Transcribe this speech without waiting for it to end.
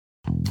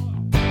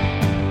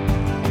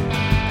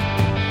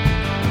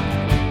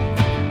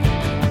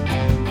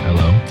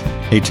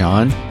Hey,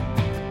 John.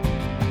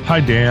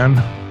 Hi,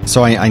 Dan.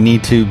 So I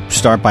need to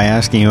start by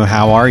asking you,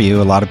 how are you?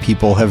 A lot of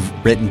people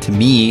have written to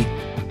me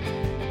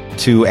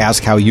to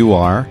ask how you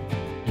are.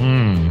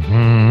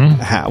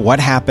 Mm-hmm.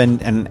 What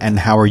happened and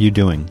how are you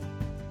doing?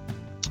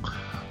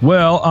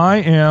 Well, I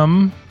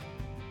am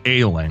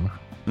ailing.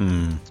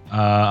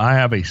 I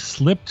have a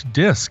slipped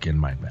disc in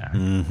my back.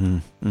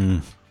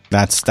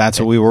 That's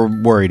what we were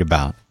worried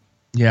about.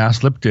 Yeah,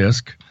 slipped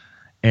disc.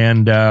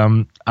 And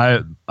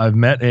I've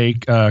met a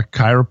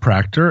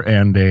chiropractor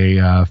and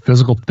a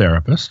physical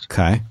therapist.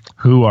 Okay.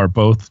 Who are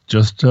both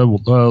just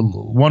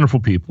wonderful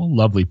people,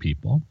 lovely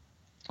people.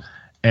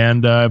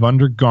 And I've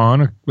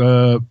undergone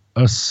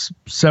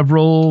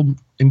several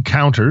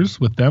encounters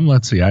with them.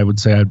 Let's see, I would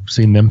say I've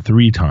seen them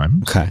 3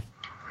 times. Okay.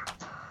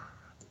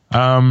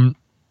 I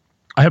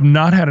have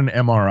not had an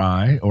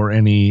MRI or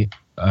any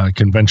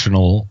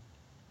conventional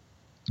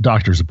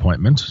doctor's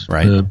appointment.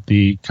 Right.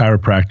 The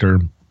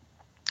chiropractor,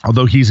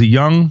 although he's a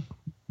young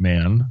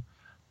man,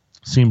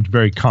 seemed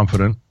very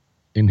confident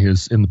in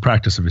the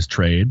practice of his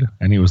trade.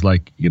 And he was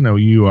like,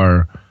 you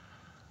are,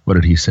 what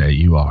did he say?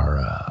 You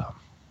are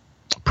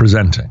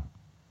presenting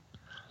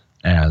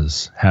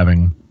as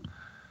having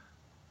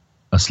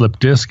a slipped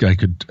disc. I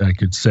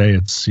could say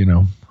it's,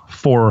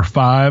 4 or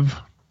 5.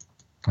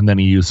 And then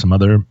he used some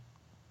other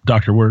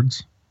doctor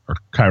words or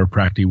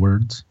chiropractic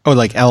words. Oh,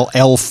 like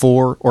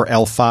L4 or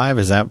L5?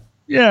 Is that?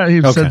 Yeah,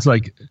 he says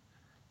like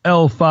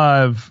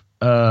L5,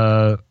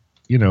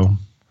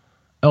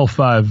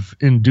 L5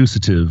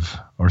 inducitive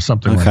or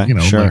something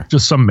like, sure. like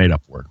just some made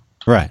up word.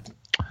 Right.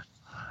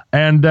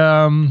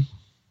 And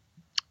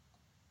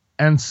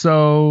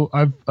so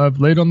I've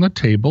laid on the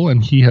table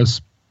and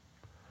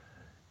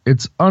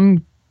it's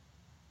unclear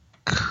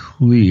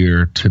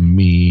to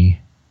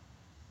me.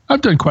 I've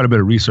done quite a bit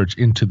of research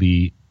into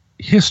the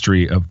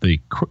history of the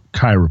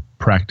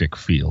chiropractic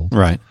field.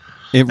 Right.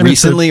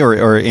 Recently or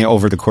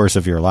over the course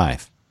of your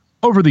life?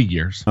 Over the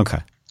years. Okay.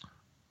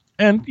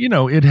 And,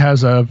 it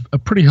has a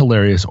pretty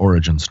hilarious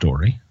origin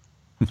story.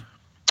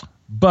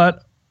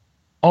 But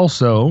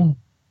also,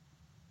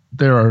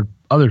 there are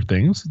other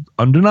things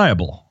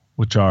undeniable,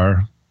 which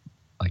are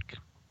like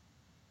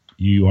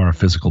you are a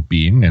physical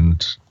being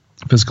and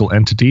physical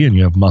entity, and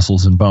you have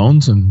muscles and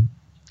bones, and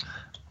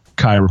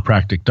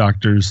chiropractic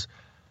doctors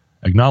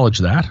acknowledge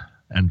that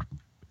and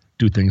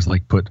do things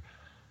like put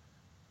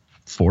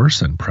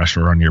force and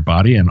pressure on your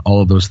body, and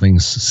all of those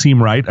things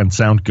seem right and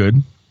sound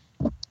good.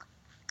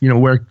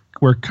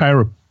 Where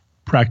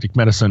chiropractic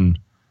medicine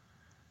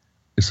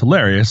is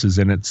hilarious is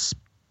in its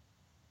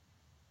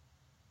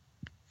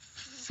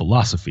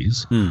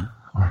philosophies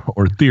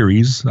or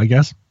theories, I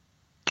guess.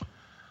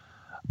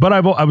 But I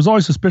was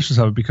always suspicious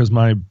of it because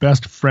my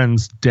best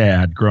friend's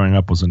dad growing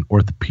up was an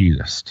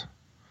orthopedic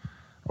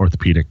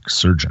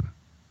surgeon.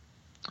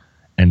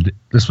 And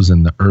this was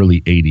in the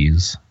early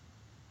 80s.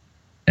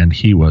 And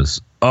he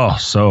was,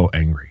 so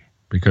angry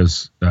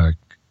because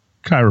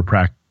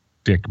chiropractic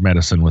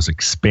medicine was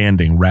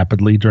expanding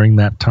rapidly during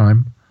that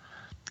time.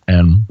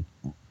 And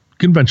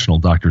conventional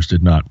doctors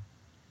did not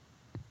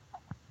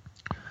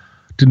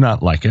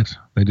like it.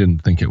 They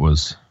didn't think it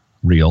was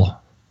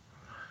real.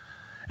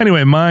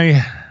 Anyway,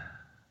 my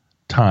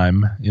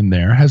time in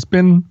there has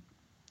been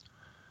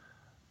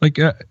like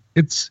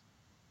it's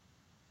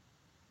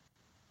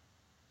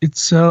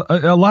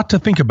a lot to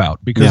think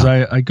about because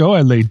I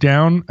lay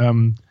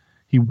down.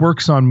 He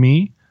works on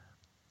me.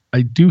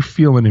 I do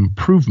feel an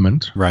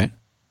improvement. Right.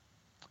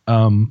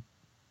 And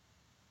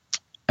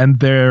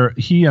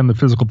he and the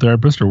physical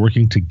therapist are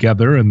working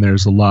together, and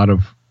there's a lot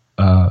of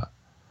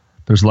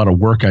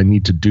work I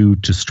need to do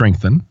to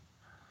strengthen.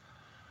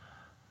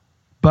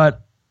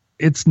 But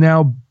it's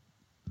now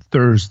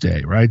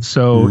Thursday, right?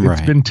 So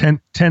It's been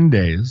 10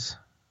 days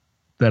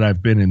that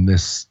I've been in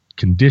this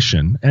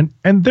condition,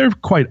 and they're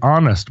quite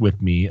honest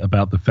with me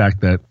about the fact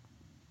that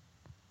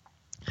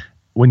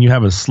when you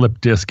have a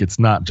slip disc, it's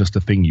not just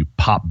a thing you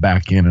pop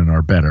back in and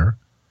are better.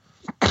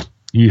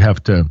 You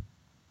have to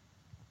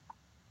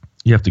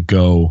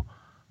go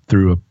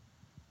through a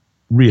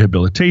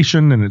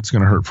rehabilitation, and it's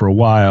going to hurt for a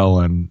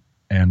while,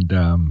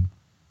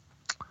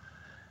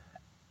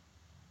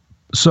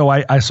 So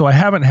I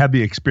haven't had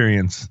the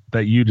experience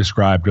that you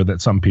described or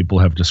that some people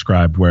have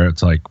described, where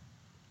it's like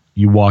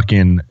you walk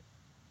in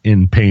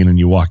pain and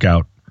you walk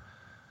out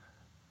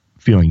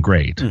feeling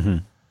great. Mm-hmm.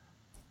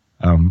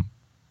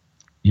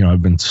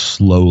 I've been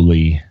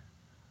slowly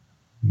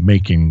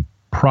making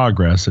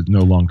progress. It no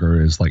longer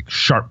is like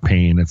sharp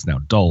pain. It's now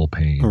dull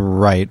pain.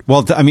 Right.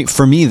 Well,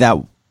 for me, that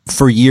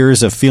for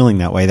years of feeling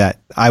that way, that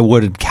I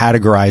would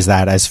categorize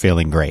that as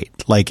feeling great.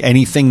 Like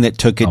anything that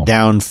took it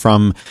down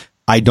from,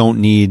 I don't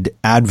need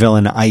Advil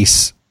and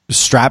ice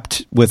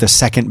strapped with a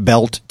second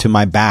belt to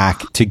my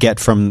back to get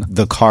from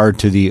the car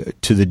to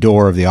the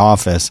door of the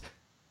office.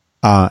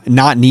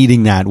 Not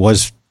needing that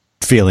was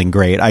feeling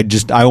great. I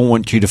don't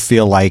want you to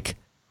feel like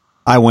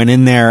I went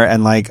in there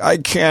and like, I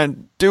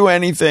can't do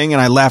anything. And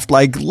I left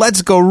like,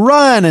 let's go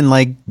run, and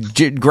like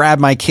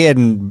grabbed my kid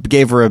and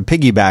gave her a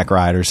piggyback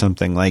ride or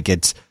something. Like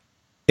it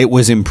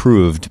was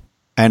improved.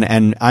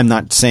 and I'm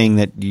not saying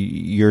that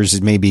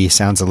yours maybe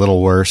sounds a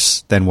little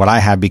worse than what I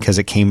had because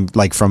it came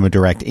like from a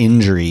direct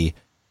injury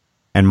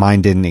and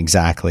mine didn't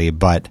exactly.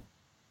 But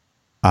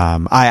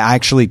I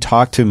actually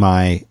talked to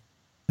my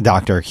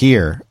doctor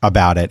here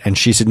about it, and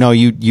she said, no,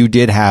 you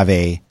did have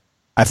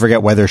I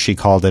forget whether she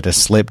called it a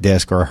slip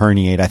disc or a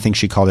herniate. I think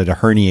she called it a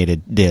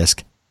herniated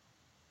disc.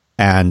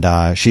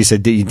 And she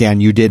said,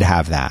 Dan, you did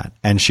have that.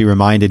 And she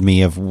reminded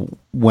me of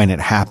when it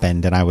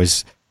happened. And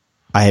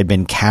I had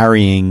been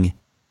carrying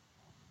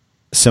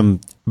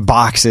some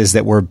boxes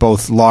that were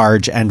both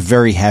large and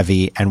very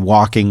heavy and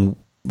walking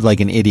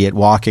like an idiot,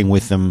 walking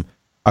with them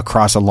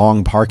across a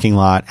long parking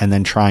lot and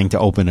then trying to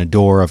open a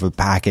door of a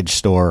package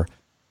store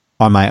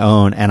on my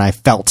own. And I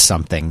felt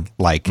something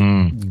like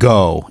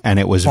go, and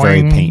it was very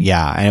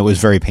and it was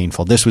very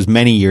painful. This was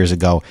many years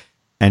ago.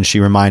 And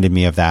she reminded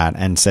me of that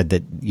and said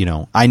that,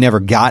 I never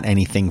got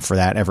anything for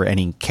that, ever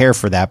any care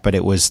for that, but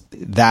it was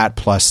that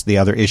plus the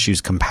other issues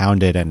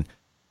compounded and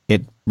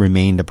it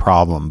remained a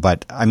problem.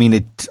 But I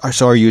mean,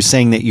 so are you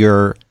saying that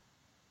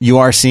you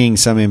are seeing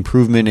some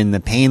improvement in the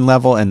pain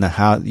level and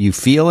how you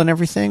feel and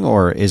everything,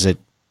 or is it?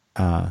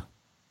 Oh,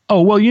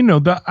 well,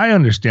 I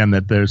understand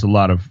that there's a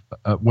lot of,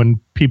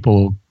 when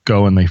people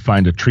go and they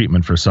find a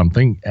treatment for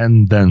something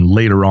and then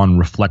later on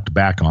reflect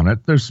back on it,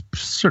 there's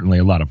certainly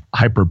a lot of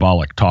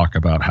hyperbolic talk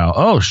about how,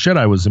 oh shit,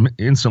 I was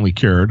instantly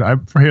cured.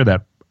 I've heard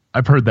that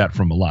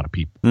from a lot of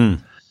people.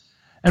 And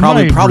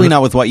probably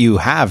not with what you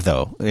have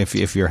though,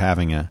 if you're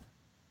having a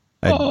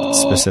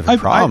specific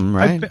problem,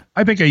 right?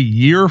 I think a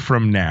year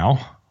from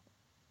now,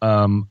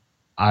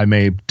 I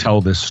may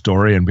tell this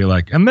story and be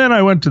like, and then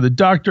I went to the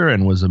doctor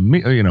and was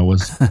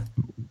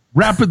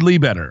rapidly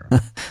better.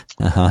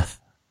 Uh-huh.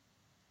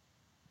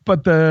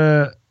 But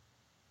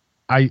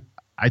I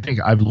think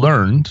I've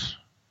learned,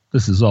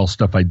 this is all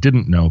stuff I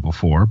didn't know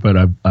before, but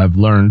I've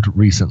learned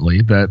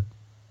recently that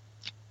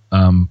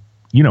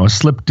a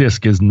slip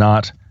disc is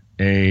not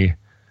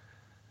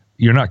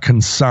you're not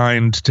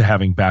consigned to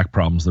having back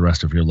problems the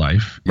rest of your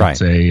life.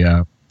 Right.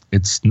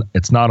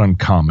 It's not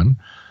uncommon.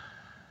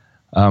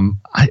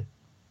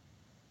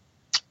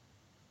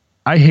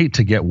 I hate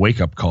to get wake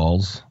up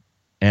calls,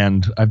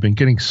 and I've been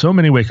getting so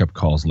many wake up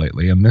calls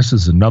lately, and this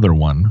is another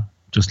one.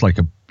 Just like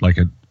an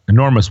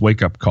enormous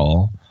wake up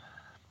call,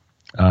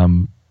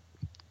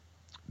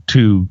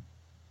 to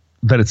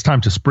that it's time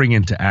to spring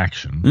into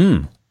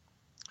action.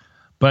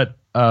 But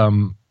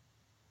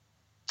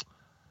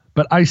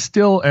I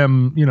still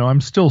am,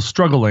 I'm still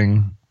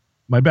struggling.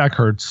 My back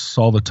hurts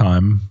all the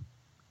time.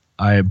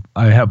 I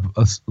have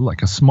a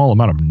small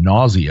amount of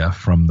nausea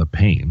from the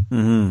pain,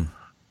 and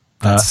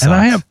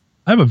I have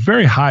a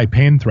very high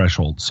pain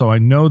threshold, so I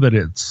know that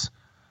it's.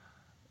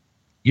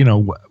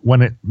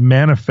 When it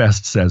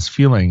manifests as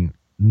feeling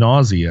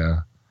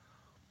nausea,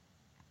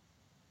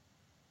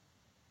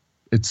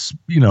 it's,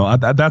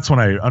 that's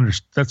when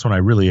I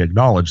really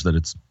acknowledge that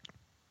it's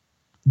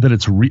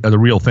the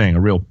real thing, a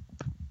real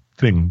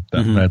thing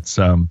that's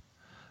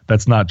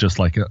not just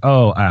like,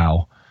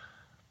 ow.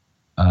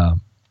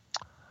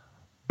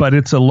 But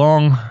it's a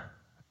long-term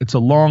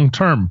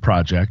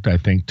project, I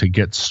think, to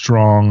get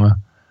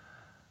strong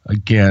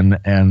again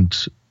and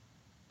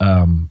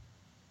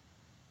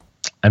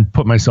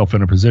put myself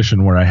in a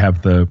position where I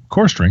have the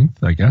core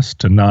strength, I guess,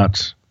 to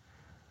not,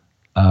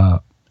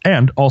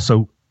 and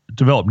also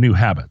develop new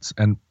habits.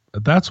 And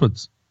that's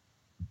what's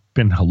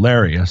been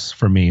hilarious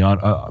for me.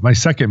 On my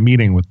second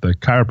meeting with the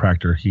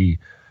chiropractor,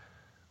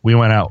 we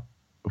went out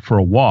for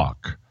a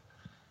walk,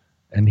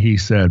 and he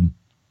said,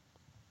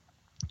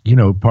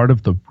 part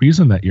of the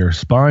reason that your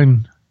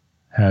spine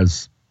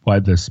why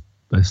this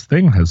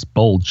thing has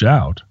bulged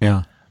out,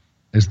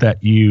 is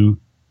that you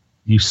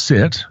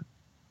sit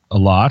a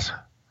lot.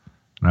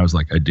 And I was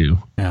like, I do.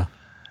 Yeah.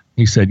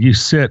 He said, you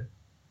sit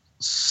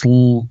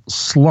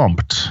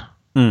slumped.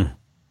 I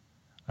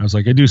was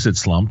like, I do sit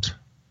slumped.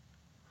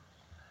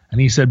 And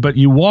he said, but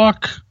you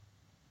walk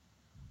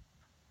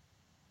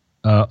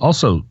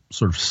also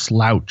sort of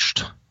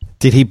slouched.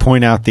 Did he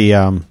point out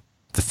the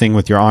thing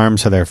with your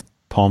arms so their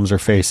palms are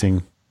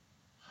facing?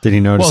 Did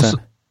he notice that?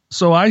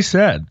 So I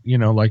said,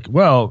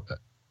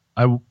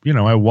 I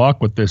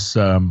walk with this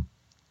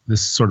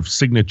this sort of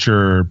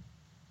signature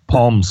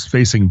palms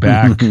facing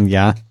back,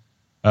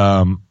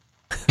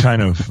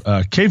 kind of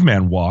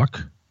caveman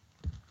walk,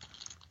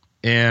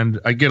 and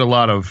I get a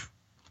lot of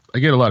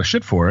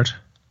shit for it,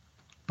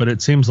 but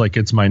it seems like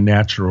it's my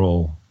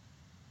natural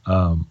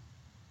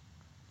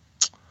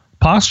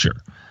posture.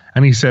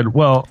 And he said,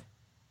 well,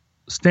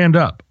 stand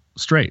up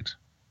straight.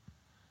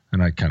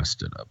 And I kind of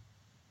stood up.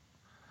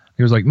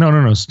 He was like,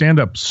 no, stand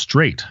up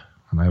straight.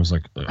 And I was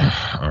like,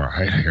 all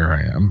right, here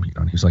I am.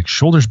 And he's like,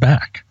 shoulders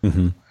back.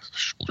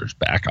 Shoulders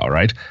back, all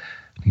right.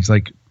 And he's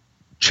like,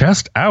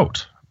 chest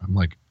out. I'm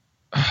like,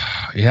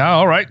 yeah,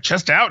 all right,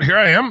 chest out, here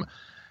I am.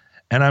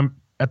 And I'm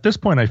at this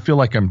point, I feel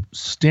like I'm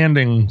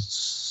standing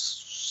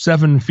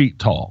 7 feet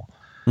tall,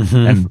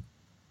 and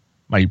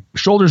my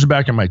shoulders are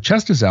back and my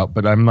chest is out.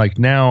 But I'm like,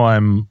 now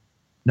I'm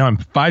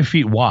 5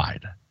 feet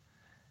wide.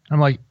 I'm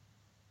like,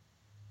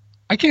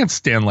 I can't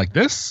stand like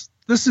this.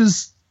 This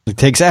is It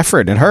takes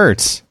effort. It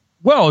hurts.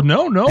 Well,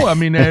 no. I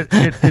mean,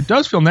 it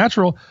does feel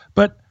natural,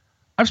 but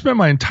I've spent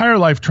my entire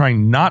life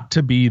trying not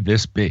to be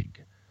this big.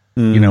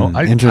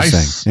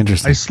 Interesting.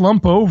 I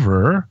slump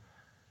over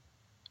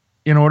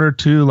in order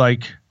to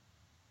like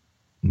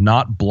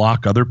not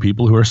block other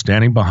people who are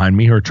standing behind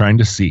me who are trying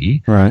to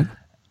see, right?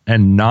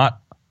 And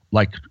not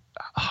like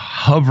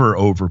hover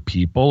over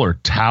people or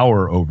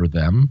tower over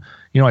them.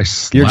 I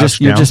you're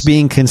just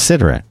being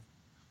considerate.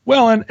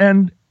 Well,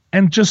 and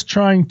just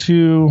trying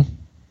to.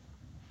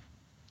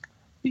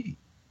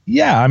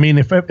 Yeah, I mean,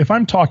 if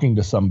I'm talking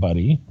to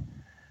somebody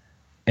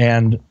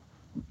and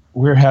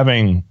we're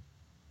having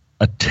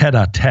a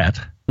tete-a-tete,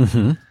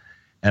 and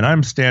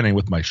I'm standing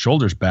with my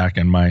shoulders back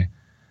and my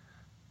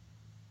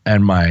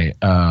my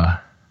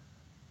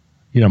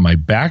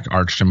back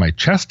arched and my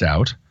chest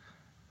out,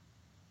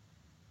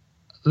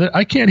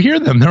 I can't hear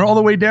them. They're all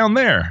the way down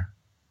there.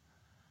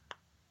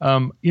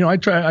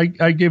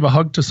 I gave a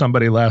hug to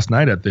somebody last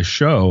night at this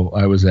show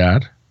I was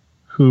at,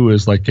 who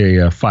is like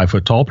a 5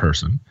 foot tall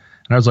person.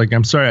 And I was like,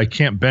 I'm sorry, I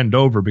can't bend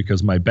over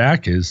because my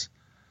back is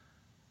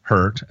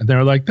hurt. And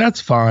they're like, that's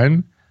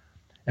fine.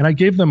 And I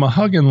gave them a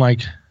hug and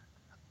like,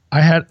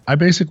 I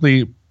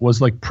basically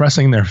was like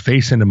pressing their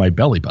face into my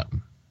belly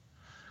button.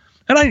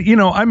 And I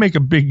make a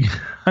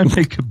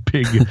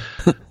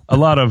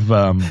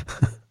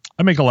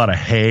lot of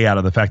hay out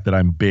of the fact that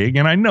I'm big.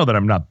 And I know that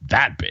I'm not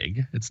that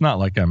big. It's not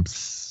like I'm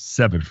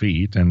 7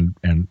 feet and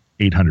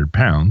 800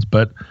 pounds,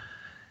 but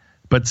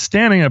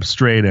standing up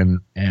straight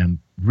and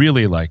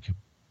really like,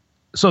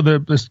 so the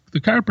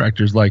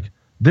chiropractor's like,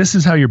 this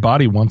is how your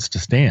body wants to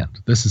stand.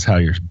 This is how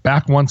your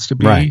back wants to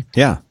be. Right.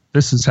 Yeah.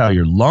 This is how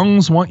your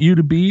lungs want you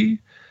to be.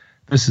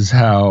 This is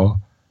how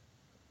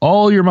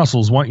all your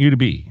muscles want you to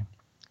be.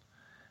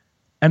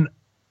 And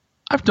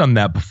I've done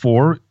that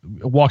before,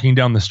 walking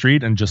down the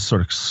street and just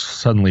sort of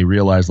suddenly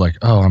realized like,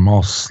 oh, I'm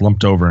all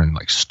slumped over and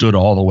like stood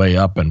all the way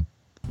up and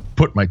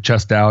put my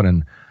chest out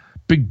and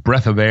big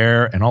breath of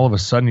air. And all of a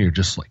sudden you're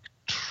just like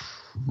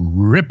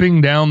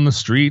ripping down the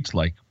street,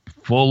 like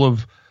full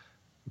of,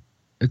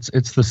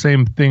 it's the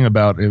same thing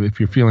about if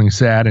you're feeling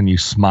sad and you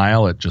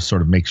smile, it just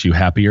sort of makes you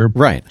happier.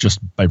 Right. Just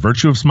by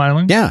virtue of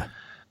smiling. Yeah.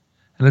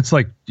 And it's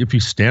like, if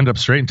you stand up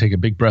straight and take a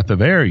big breath of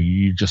air,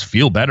 you just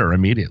feel better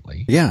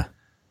immediately. Yeah.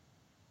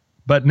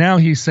 But now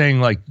he's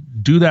saying like,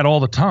 do that all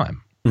the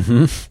time.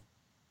 Mm-hmm.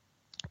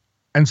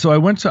 And so I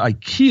went to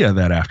IKEA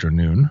that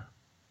afternoon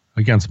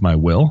against my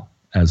will,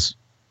 as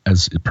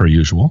per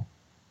usual.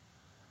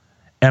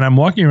 And I'm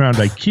walking around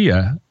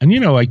IKEA, and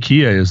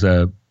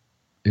IKEA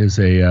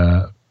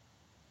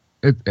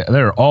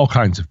there are all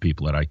kinds of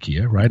people at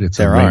IKEA, right? It's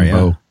a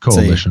rainbow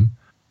coalition.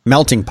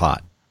 Melting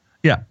pot.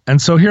 Yeah.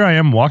 And so here I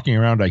am walking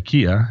around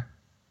IKEA,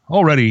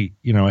 already,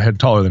 a head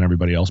taller than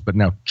everybody else, but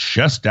now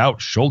chest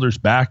out, shoulders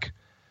back.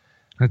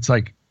 And it's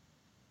like,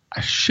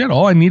 shit,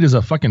 all I need is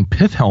a fucking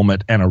pith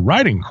helmet and a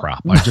riding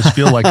crop. I just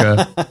feel like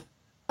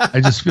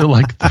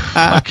the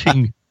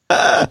fucking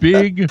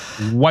big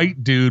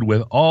white dude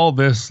with all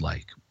this,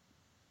 like,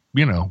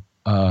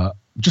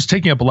 just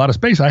taking up a lot of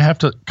space. I have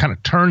to kind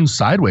of turn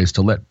sideways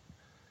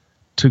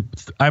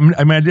I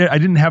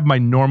didn't have my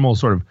normal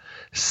sort of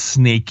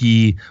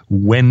snaky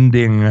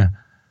wending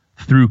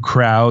through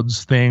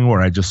crowds thing where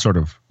I just sort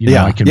of,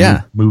 I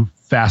can move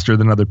faster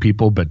than other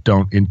people, but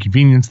don't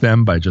inconvenience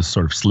them by just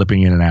sort of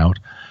slipping in and out.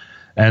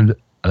 And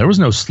there was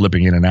no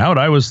slipping in and out.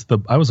 I was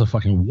a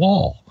fucking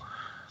wall.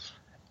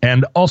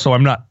 And also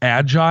I'm not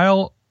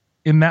agile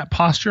in that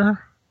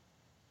posture.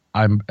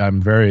 I'm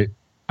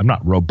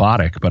not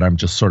robotic, but I'm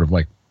just sort of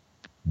like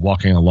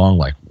walking along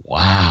like,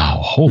 wow,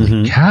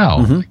 holy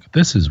cow. Like,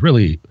 this is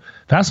really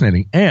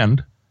fascinating.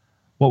 And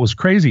what was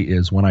crazy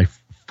is when I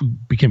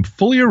became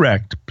fully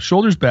erect,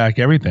 shoulders back,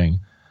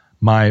 everything,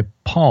 my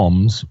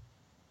palms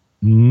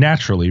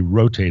naturally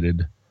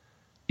rotated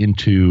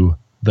into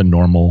the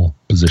normal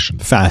position.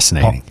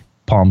 Fascinating.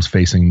 Palms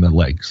facing the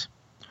legs.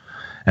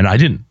 And I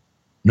didn't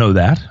know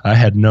that. I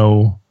had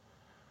no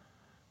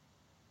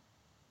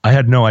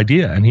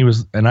idea.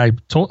 And I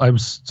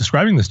was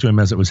describing this to him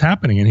as it was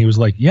happening. And he was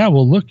like, yeah,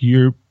 well, look,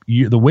 the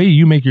way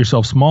you make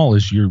yourself small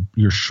is your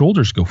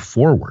shoulders go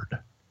forward.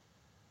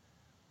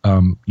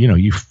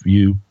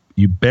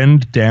 You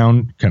bend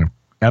down kind of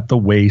at the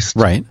waist,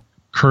 right?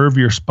 Curve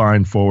your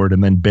spine forward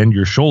and then bend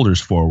your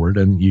shoulders forward.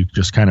 And you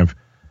just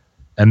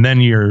and then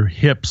your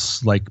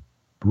hips like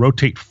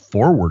rotate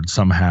forward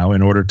somehow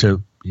in order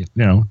to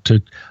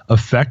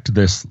affect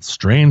this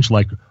strange,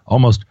 like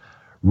almost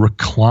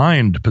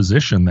reclined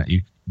position that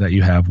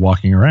you have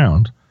walking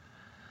around.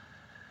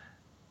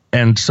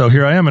 And so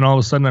here I am, and all of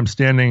a sudden I'm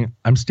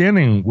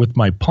standing with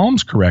my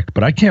palms correct,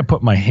 but I can't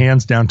put my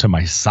hands down to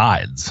my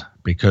sides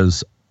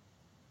because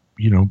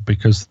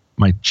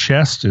my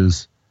chest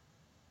is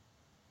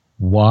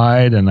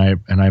wide and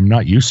I'm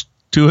not used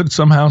to it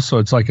somehow. So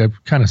it's like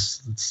I've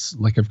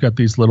got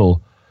these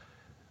little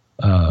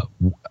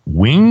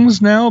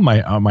wings now.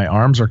 My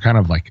arms are kind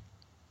of like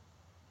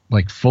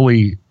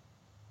fully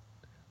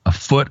a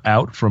foot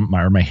out from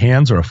my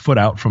hands are a foot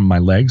out from my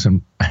legs,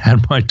 and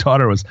my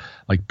daughter was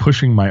like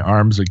pushing my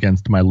arms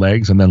against my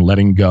legs and then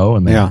letting go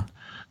and then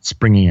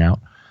springing out.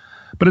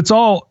 But it's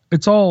all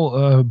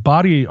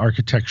body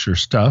architecture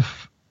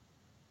stuff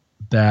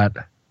that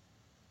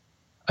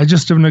I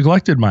just have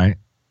neglected my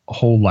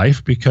whole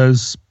life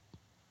because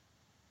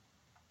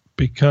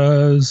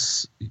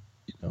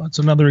it's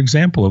another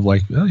example of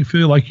like, well, you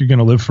feel like you're going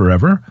to live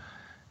forever,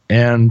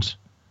 and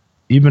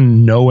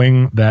even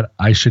knowing that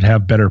I should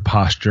have better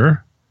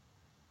posture,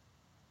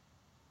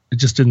 it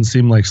just didn't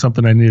seem like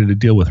something I needed to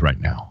deal with right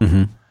now.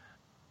 Mm-hmm.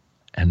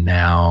 And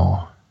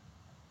now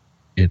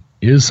it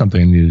is something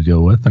I need to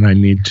deal with, and I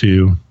need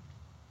to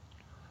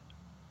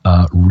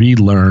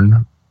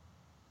relearn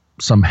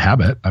some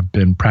habit I've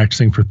been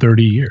practicing for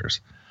 30 years.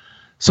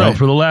 So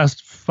for the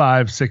last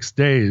 5-6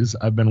 days,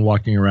 I've been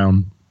walking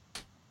around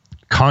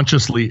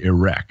consciously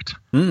erect.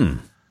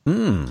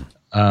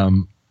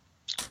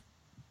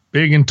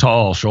 Big and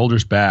tall,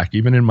 shoulders back,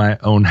 even in my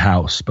own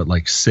house, but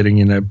like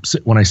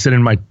when I sit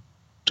in my,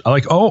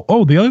 like,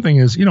 the other thing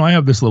is, I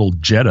have this little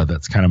Jetta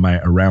that's kind of my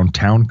around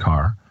town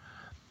car.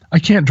 I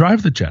can't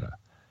drive the Jetta.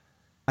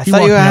 I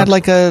thought you had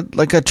like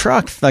a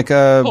truck, like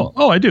a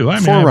I do. I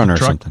mean, 4Runner or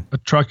something. A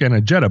truck and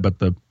a Jetta, but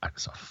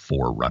it's a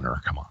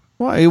 4Runner. Come on.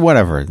 Well,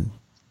 whatever.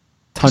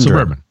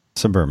 Tundra.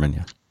 Suburban,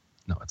 yeah.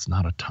 No, it's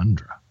not a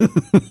Tundra.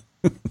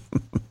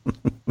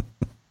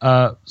 But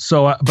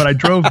I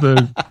drove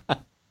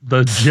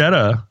the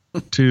Jetta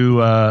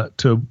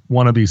to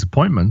one of these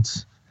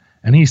appointments,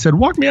 and he said,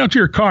 "Walk me out to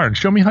your car and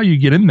show me how you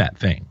get in that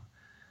thing."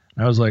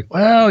 And I was like,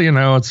 "Well,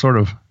 it's sort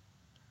of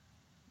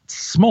it's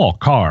a small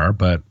car,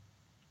 but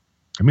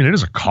I mean, it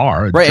is a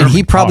car, right?" And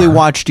he probably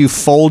watched you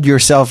fold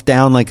yourself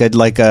down like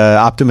a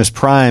Optimus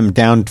Prime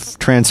down,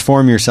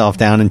 transform yourself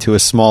down into a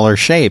smaller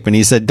shape, and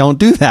he said, "Don't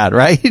do that,"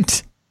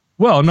 right?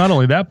 Well, not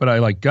only that, but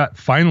I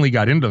finally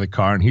got into the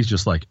car, and he's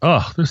just like,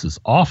 "Oh, this is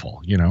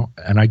awful,"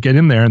 And I get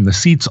in there, and the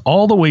seat's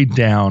all the way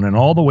down and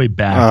all the way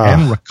back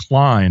and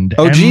reclined,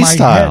 OG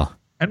style,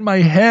 and my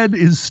head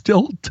is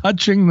still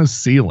touching the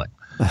ceiling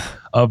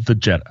of the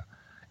Jetta.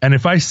 And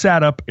if I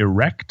sat up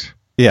erect,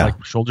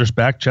 like shoulders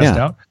back, chest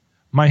out,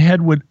 my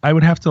head I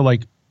would have to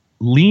like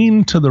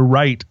lean to the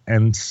right,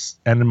 and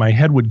my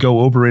head would go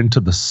over into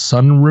the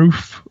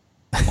sunroof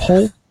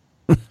hole.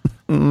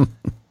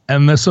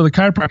 And so the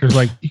chiropractor's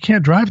like, "You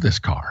can't drive this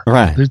car.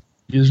 Right.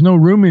 There's no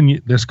room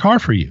in this car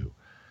for you."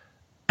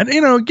 And,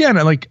 again,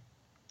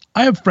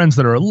 I have friends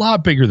that are a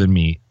lot bigger than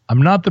me.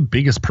 I'm not the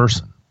biggest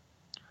person,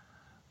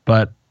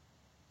 but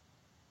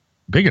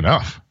big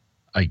enough,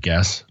 I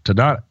guess, to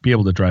not be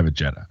able to drive a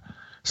Jetta.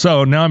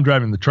 So now I'm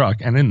driving the truck,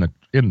 and in the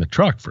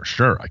truck, for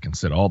sure, I can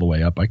sit all the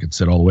way up. I could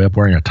sit all the way up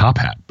wearing a top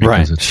hat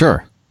because it's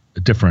a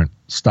different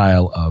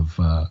style of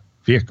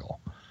vehicle.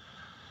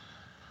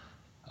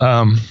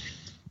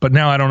 But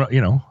now I don't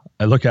know,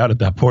 I look out at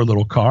that poor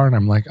little car and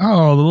I'm like,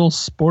 oh, the little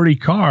sporty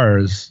car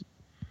is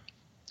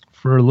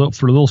for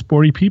little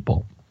sporty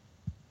people.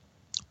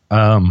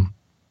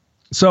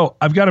 So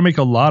I've got to make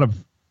a lot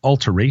of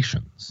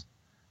alterations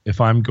if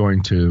I'm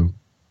going to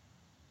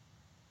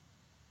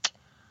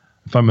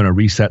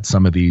reset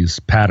some of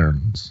these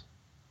patterns.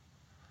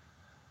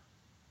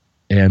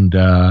 And,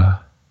 and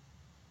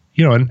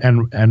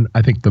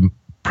I think the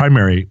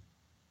primary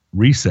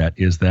reset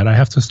is that I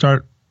have to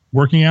start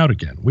working out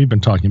again. We've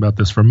been talking about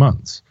this for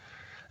months,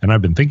 and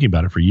I've been thinking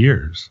about it for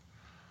years.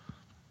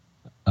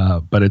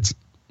 But it's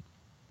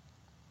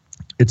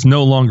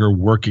no longer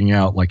working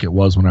out like it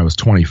was when I was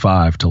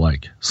 25 to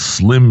like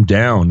slim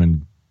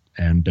down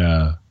and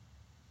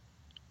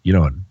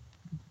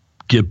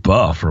get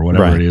buff or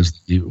whatever it is,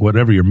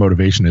 whatever your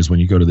motivation is when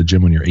you go to the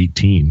gym when you're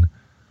 18.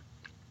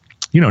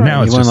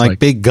 Now it's you want just like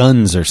big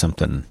guns or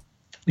something.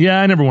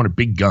 Yeah, I never wanted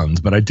big guns,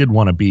 but I did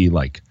want to be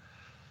like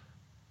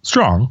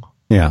strong.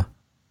 Yeah.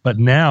 But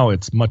now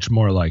it's much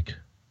more like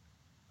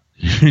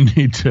you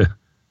need to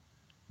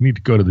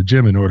go to the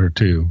gym in order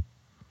to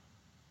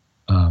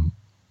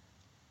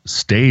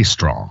stay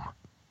strong,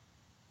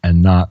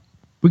 and not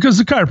because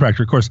the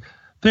chiropractor, of course,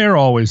 they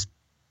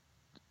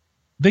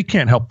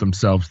can't help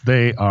themselves.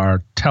 They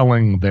are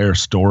telling their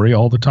story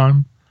all the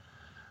time.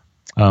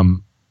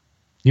 When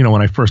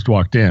I first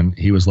walked in,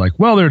 he was like,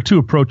 "Well, there are two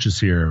approaches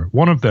here.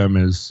 One of them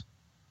is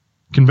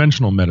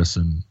conventional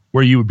medicine,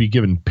 where you would be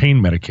given pain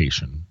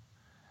medication."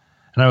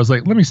 And I was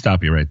like, "Let me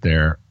stop you right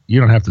there.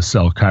 You don't have to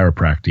sell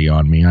chiropractic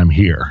on me. I'm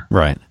here."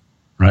 Right.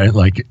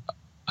 Like,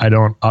 I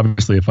don't,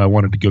 obviously, if I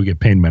wanted to go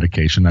get pain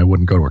medication, I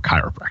wouldn't go to a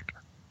chiropractor.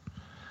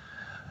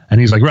 And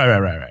he's like,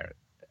 right.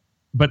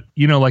 But,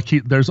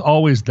 there's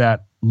always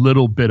that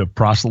little bit of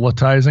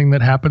proselytizing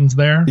that happens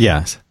there.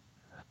 Yes.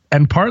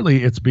 And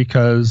partly it's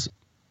because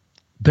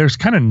there's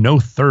kind of no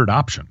third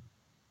option.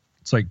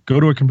 It's like, go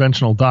to a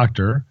conventional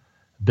doctor.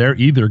 They're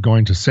either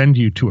going to send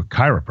you to a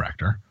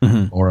chiropractor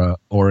or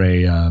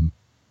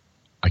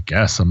I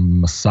guess a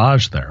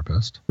massage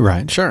therapist.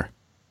 Right, sure.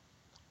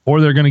 Or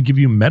they're going to give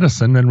you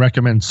medicine and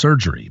recommend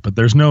surgery. But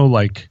there's no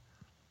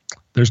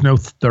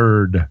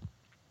third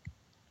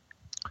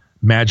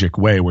magic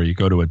way where you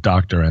go to a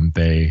doctor and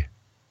they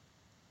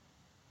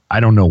I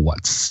don't know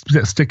what,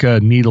 stick a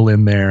needle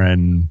in there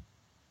and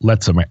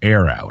let some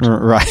air out.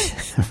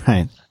 Right.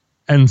 Right.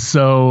 And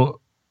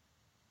so,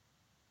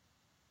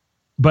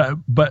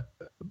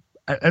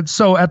 and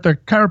so at the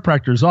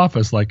chiropractor's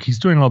office, like he's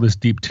doing all this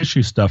deep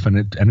tissue stuff and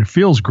it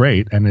feels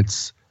great. And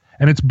it's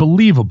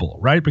believable,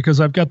 right? Because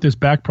I've got this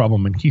back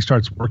problem and he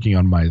starts working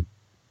on my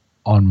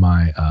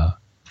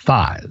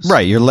thighs.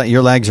 Right. Your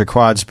legs, your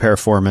quads,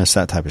 piriformis,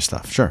 that type of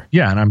stuff. Sure.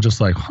 Yeah. And I'm just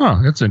like,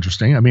 that's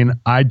interesting. I mean,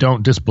 I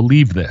don't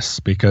disbelieve this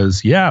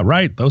because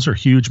right. Those are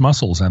huge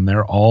muscles and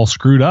they're all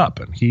screwed up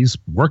and he's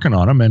working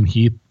on them and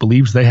he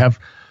believes they have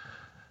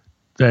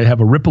a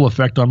ripple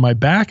effect on my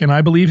back and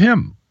I believe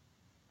him.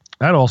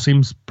 That all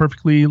seems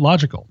perfectly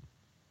logical.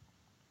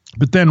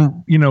 But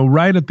then,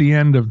 right at the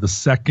end of the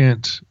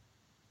second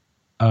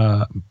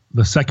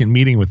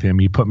meeting with him,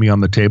 he put me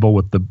on the table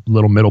with the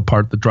little middle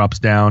part that drops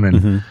down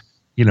and,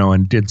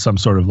 and did some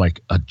sort of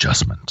like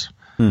adjustment.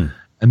 And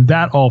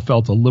that all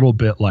felt a little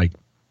bit like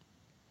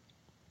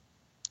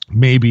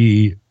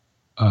maybe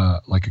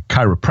like a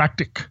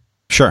chiropractic.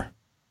 Sure.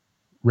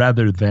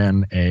 Rather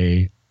than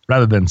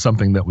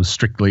something that was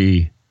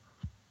strictly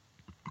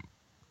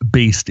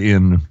based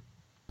in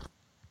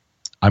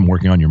I'm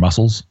working on your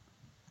muscles.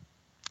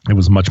 It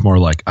was much more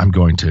like I'm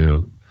going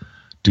to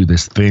do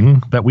this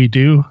thing that we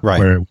do,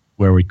 right,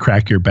 where we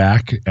crack your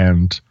back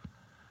and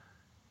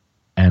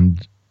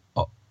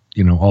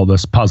all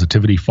this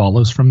positivity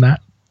follows from that,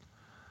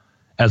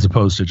 as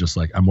opposed to just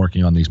like I'm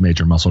working on these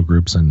major muscle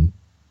groups and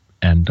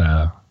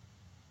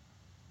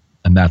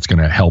that's going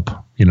to help.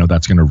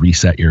 That's going to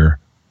reset your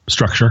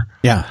structure.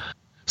 Yeah.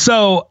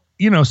 So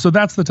so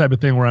that's the type of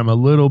thing where I'm a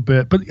little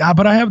bit, but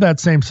I have that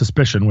same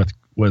suspicion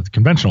with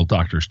conventional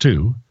doctors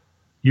too.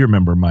 You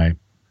remember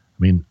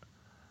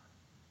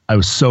I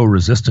was so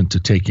resistant to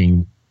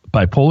taking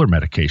bipolar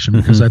medication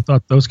because I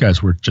thought those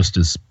guys were just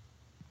as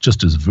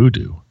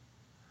voodoo.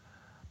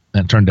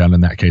 And it turned out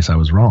in that case I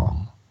was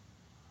wrong.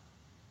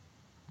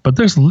 But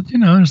there's a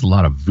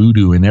lot of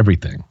voodoo in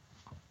everything.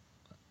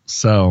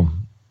 So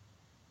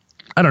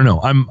I don't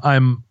know.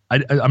 I'm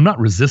not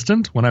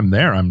resistant when I'm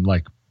there. I'm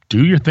like,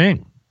 do your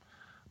thing.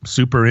 I'm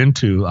super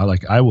into.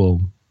 I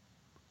will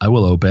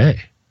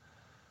obey.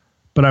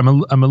 But I'm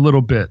a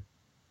little bit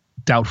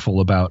doubtful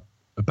about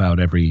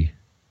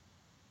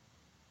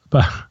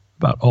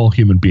all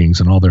human beings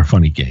and all their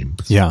funny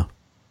games. Yeah.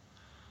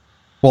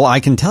 Well,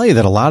 I can tell you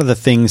that a lot of the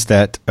things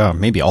that,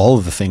 maybe all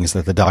of the things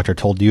that the doctor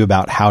told you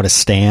about how to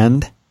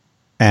stand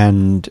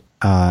and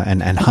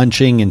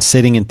hunching and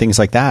sitting and things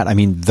like that. I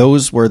mean,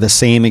 those were the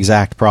same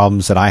exact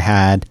problems that I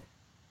had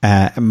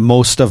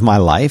most of my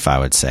life, I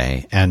would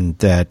say. And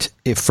that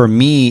for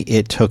me,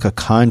 it took a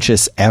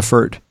conscious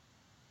effort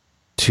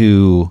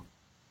to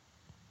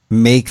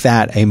make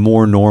that a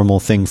more normal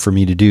thing for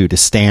me to do, to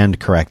stand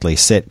correctly,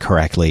 sit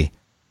correctly.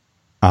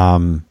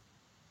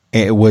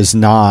 It was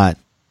not,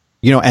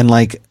 and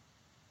like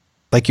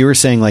you were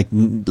saying,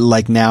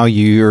 like now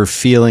you're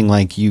feeling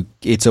like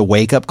it's a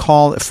wake up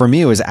call. For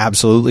me, it was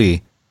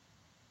absolutely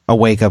a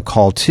wake up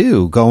call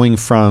too, going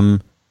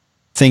from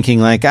thinking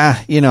like,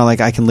 I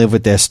can live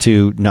with this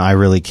to, no, I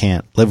really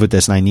can't live with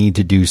this and I need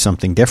to do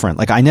something different.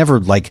 Like I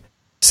never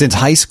since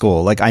high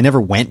school, I never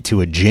went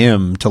to a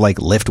gym to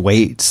lift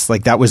weights.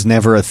 That was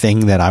never a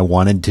thing that I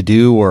wanted to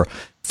do or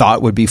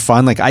thought would be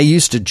fun. I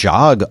used to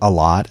jog a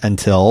lot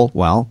until,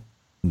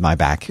 my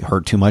back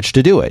hurt too much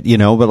to do it,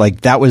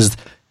 but that was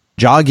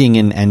jogging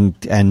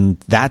and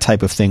that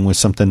type of thing was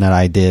something that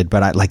I did.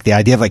 But I the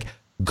idea of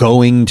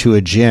going to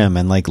a gym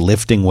and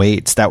lifting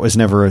weights, that was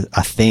never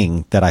a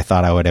thing that I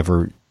thought I would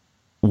ever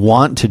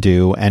want to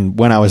do. And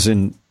when I was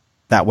in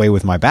that way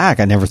with my back,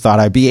 I never thought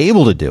I'd be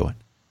able to do it.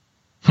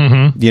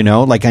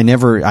 Mm-hmm.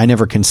 I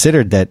never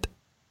considered that,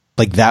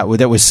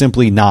 that was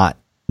simply not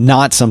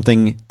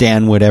something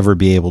Dan would ever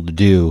be able to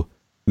do.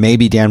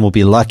 Maybe Dan will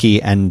be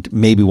lucky and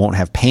maybe won't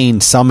have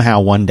pain somehow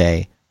one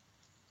day.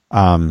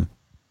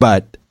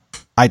 But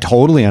I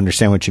totally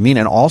understand what you mean.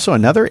 And also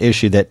another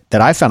issue that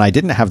I found, I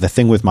didn't have the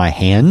thing with my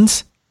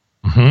hands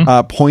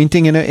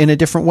pointing in a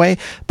different way.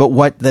 But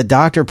what the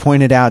doctor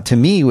pointed out to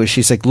me was,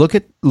 she's like, look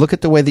at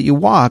the way that you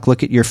walk,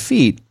 look at your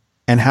feet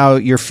and how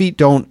your feet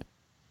don't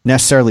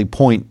necessarily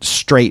point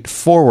straight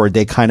forward.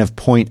 They kind of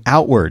point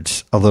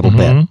outwards a little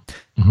bit.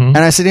 Mm-hmm. And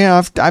I said,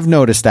 I've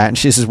noticed that. And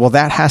she says, well,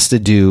 that has to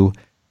do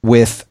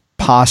with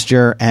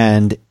posture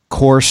and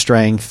core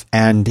strength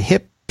and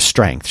hip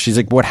strength. She's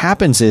like, what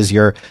happens is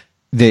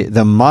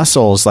the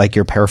muscles, like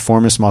your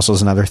piriformis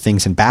muscles and other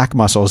things and back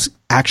muscles,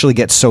 actually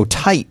get so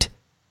tight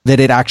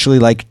that it actually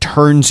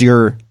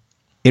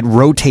it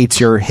rotates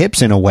your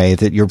hips in a way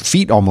that your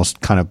feet almost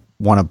kind of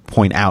want to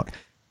point out.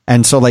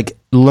 And so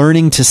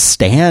learning to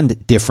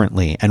stand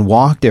differently and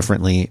walk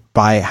differently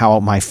by how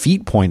my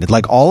feet pointed,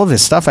 all of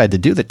this stuff I had to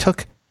do that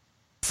took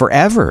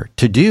forever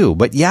to do.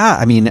 But yeah,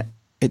 I mean,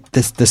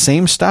 the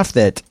same stuff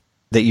that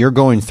you're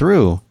going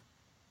through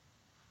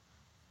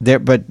there,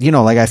 but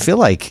I feel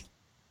like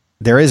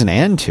there is an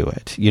end to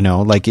it,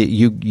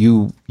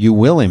 you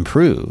will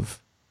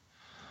improve.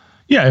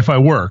 Yeah. If I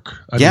work,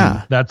 I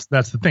mean, that's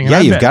the thing.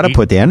 And you've got to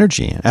put the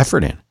energy and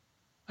effort in.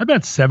 I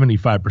bet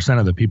 75%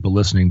 of the people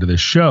listening to this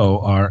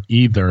show are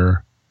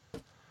either,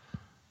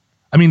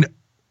 I mean,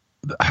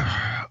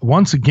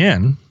 once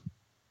again,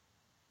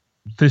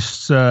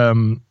 this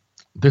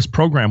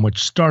program,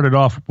 which started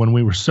off when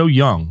we were so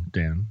young,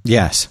 Dan,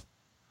 yes,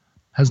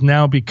 has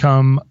now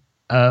become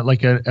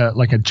like a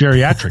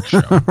geriatric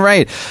show.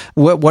 Right.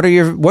 What are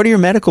your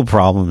medical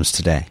problems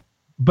today?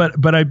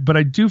 But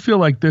I do feel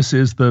like this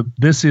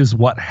is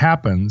what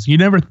happens. You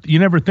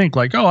never think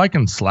like, oh, I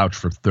can slouch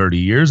for 30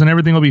 years and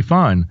everything will be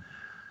fine.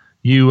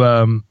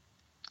 You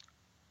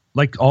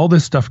like all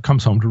this stuff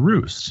comes home to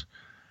roost.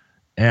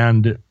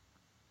 And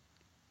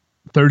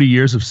 30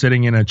 years of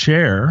sitting in a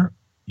chair,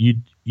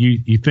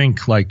 you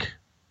think like,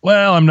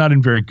 well, I'm not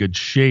in very good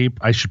shape.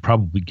 I should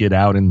probably get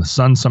out in the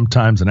sun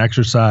sometimes and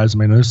exercise. I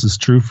mean, this is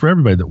true for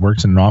everybody that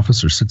works in an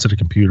office or sits at a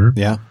computer.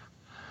 Yeah.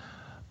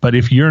 But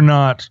if you're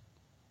not,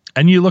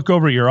 and you look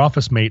over at your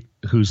office mate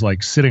who's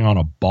like sitting on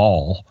a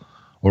ball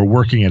or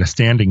working at a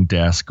standing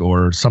desk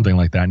or something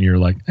like that, and you're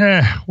like,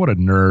 what a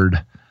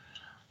nerd.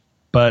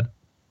 But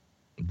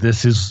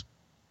this is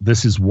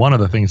one of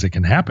the things that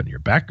can happen. Your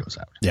back goes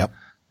out. Yep.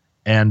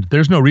 And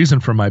there's no reason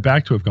for my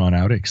back to have gone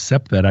out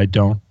except that I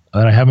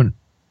haven't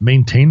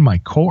maintained my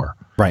core.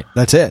 Right.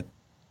 That's it.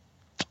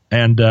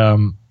 And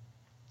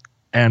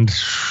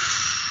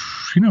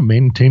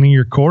maintaining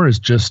your core is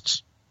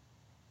just,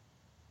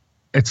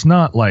 it's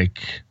not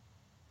like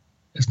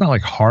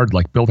hard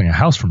like building a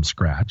house from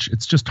scratch.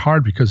 It's just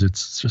hard because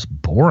it's just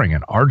boring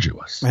and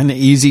arduous. And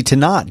easy to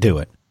not do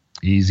it.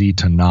 Easy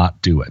to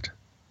not do it.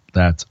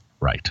 That's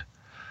right.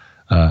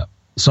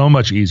 So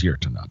much easier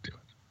to not do it.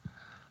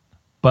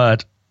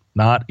 But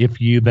not if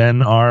you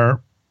then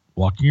are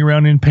walking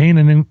around in pain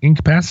and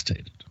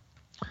incapacitated.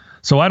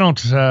 So I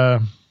don't know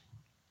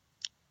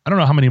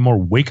how many more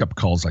wake-up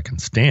calls I can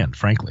stand,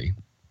 frankly.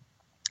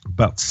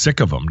 About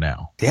sick of them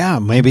now. Yeah,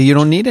 maybe you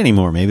don't need any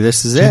more. Maybe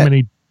this is Too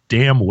many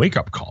damn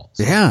wake-up calls.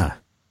 Yeah.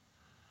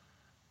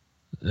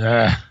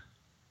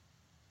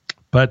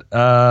 But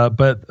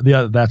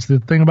that's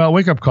the thing about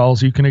wake-up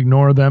calls. You can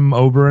ignore them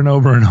over and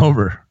over and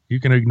over.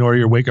 You can ignore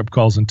your wake-up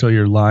calls until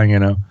you're lying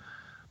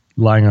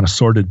on a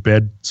sordid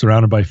bed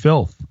surrounded by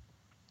filth,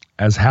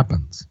 as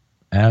happens.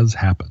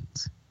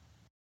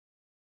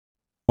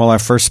 Well, our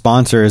first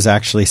sponsor is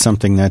actually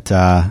something that,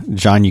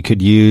 John, you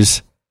could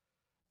use.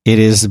 It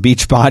is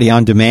Beachbody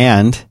On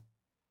Demand.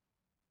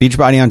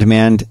 Beachbody On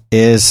Demand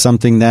is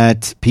something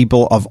that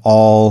people of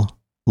all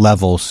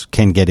levels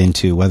can get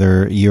into,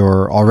 whether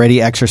you're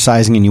already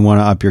exercising and you want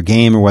to up your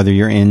game, or whether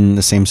you're in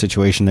the same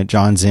situation that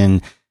John's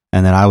in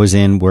and that I was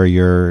in, where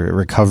you're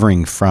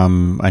recovering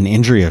from an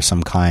injury of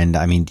some kind.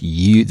 I mean,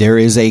 there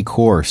is a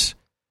course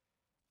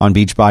on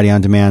Beachbody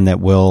On Demand that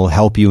will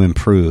help you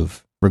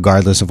improve,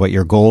 regardless of what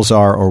your goals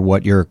are or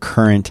what your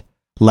current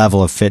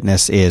level of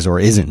fitness is or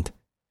isn't.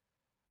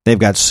 They've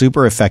got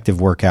super effective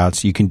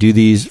workouts. You can do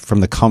these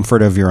from the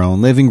comfort of your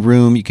own living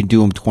room. You can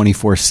do them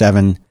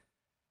 24/7.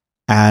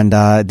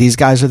 And these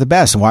guys are the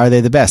best. And why are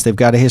they the best? They've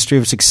got a history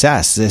of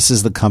success. This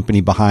is the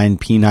company behind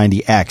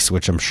P90X,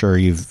 which I'm sure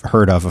you've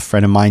heard of. A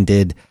friend of mine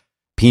did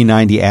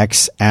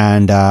P90X,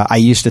 and I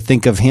used to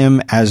think of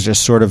him as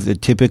just sort of the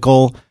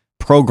typical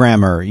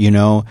programmer,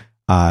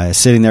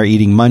 sitting there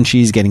eating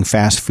munchies, getting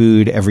fast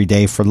food every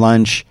day for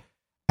lunch,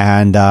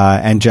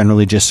 and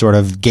generally just sort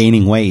of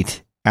gaining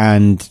weight.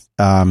 And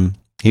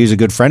he was a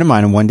good friend of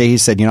mine. And one day he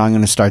said, I'm going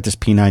to start this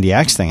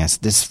P90X thing. I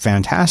said, this is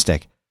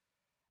fantastic.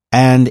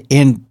 And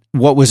in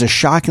what was a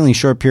shockingly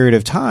short period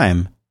of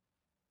time,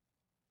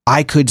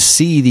 I could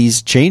see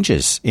these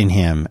changes in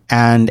him.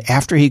 And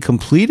after he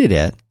completed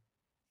it,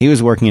 he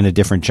was working in a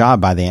different job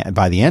by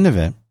the end of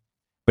it.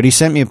 But he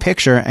sent me a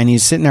picture, and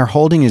he's sitting there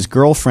holding his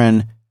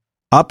girlfriend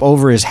up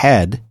over his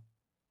head.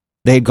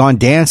 They had gone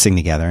dancing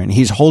together, and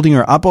he's holding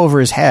her up over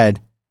his head.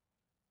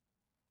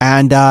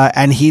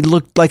 And he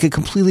looked like a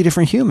completely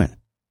different human.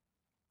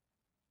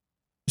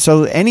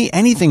 So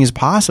anything is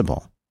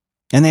possible.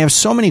 And they have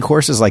so many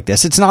courses like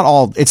this. It's not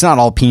all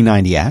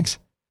P90X.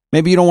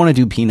 Maybe you don't want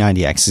to do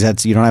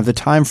P90X. You don't have the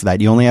time for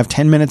that. You only have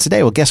 10 minutes a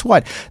day. Well, guess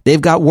what?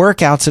 They've got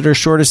workouts that are as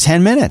short as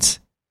 10 minutes.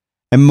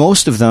 And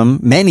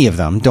many of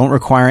them, don't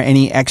require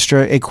any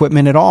extra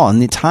equipment at all.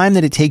 And the time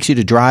that it takes you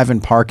to drive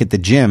and park at the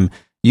gym,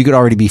 you could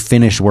already be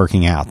finished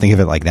working out. Think of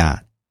it like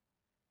that.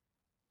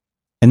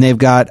 And they've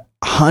got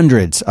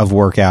hundreds of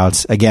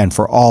workouts, again,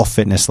 for all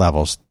fitness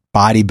levels: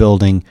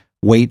 bodybuilding,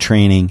 weight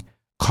training,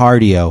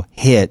 cardio,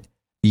 HIIT,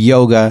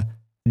 yoga,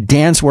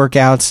 dance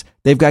workouts.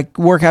 They've got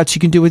workouts you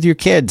can do with your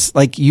kids.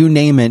 Like, you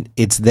name it,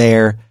 it's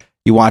there.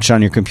 You watch it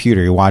on your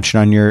computer. You watch it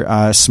on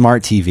your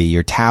smart TV,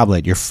 your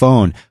tablet, your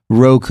phone,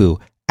 Roku,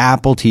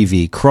 Apple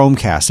TV,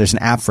 Chromecast. There's an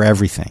app for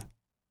everything.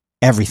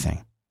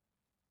 Everything.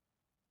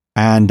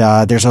 And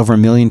there's over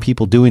 1 million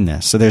people doing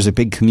this. So there's a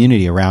big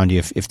community around you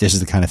if this is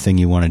the kind of thing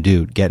you want to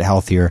do. Get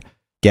healthier,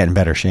 get in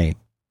better shape.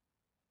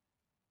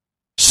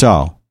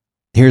 So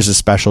here's a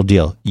special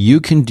deal.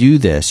 You can do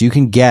this. You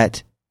can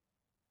get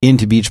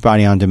into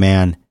Beachbody On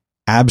Demand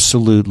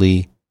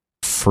absolutely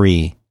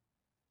free.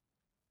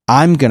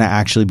 I'm going to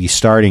actually be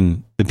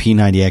starting the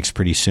P90X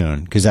pretty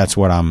soon, because that's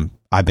what I'm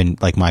I've been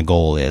like, my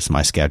goal is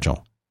my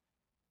schedule.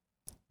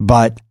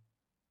 But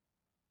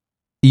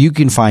you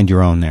can find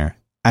your own there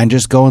and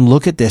just go and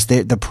look at this.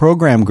 The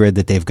program grid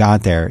that they've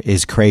got there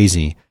is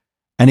crazy.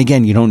 And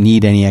again, you don't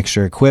need any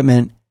extra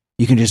equipment.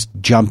 You can just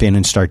jump in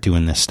and start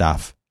doing this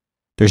stuff.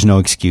 There's no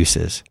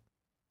excuses.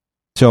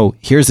 So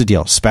here's the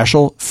deal.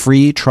 Special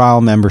free trial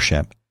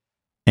membership.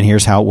 And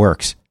here's how it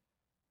works.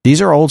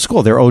 These are old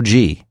school. They're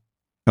OG.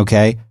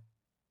 Okay?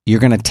 You're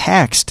going to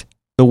text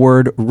the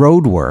word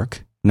roadwork,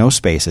 no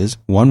spaces,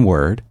 one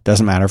word.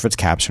 Doesn't matter if it's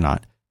caps or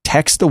not.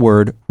 Text the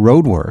word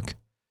roadwork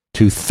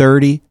to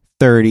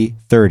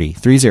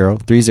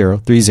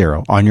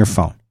 303030 on your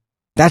phone.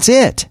 That's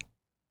it.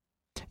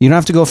 You don't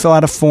have to go fill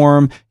out a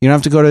form. You don't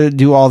have to go to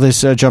do all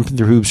this jumping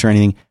through hoops or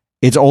anything.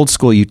 It's old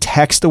school. You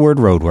text the word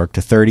roadwork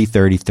to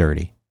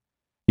 303030.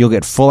 You'll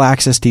get full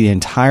access to the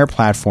entire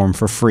platform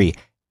for free.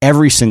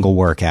 Every single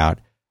workout,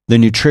 the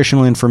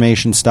nutritional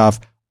information stuff,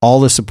 all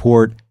the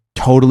support,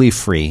 totally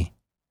free.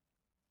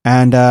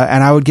 And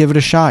I would give it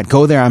a shot.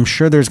 Go there. I'm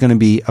sure there's going to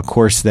be a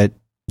course that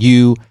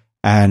you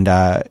and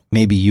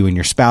maybe you and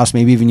your spouse,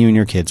 maybe even you and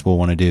your kids will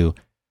want to do.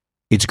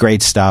 It's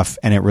great stuff,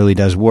 and it really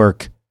does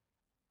work.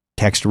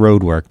 Text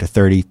roadwork to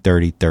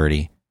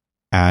 303030.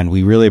 And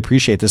we really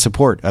appreciate the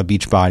support of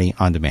Beachbody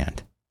On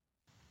Demand.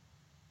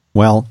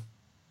 Well,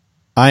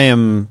 I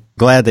am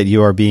glad that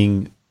you are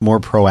being more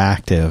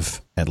proactive,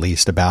 at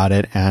least, about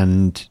it.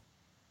 And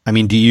I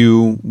mean,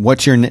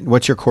 what's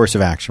your course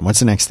of action? What's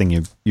the next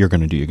thing you're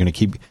going to do? You're going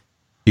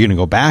to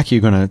go back?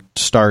 You're going to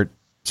start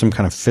some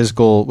kind of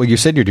physical, well, you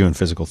said you're doing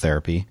physical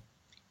therapy.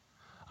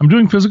 I'm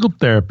doing physical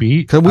therapy.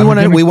 Because we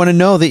want to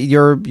know that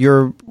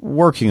you're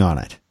working on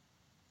it.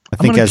 I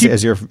think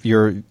as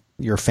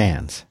your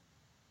fans.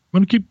 I'm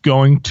going to keep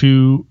going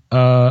to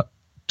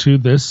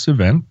this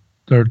event,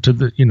 or to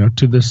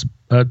this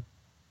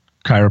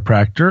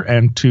chiropractor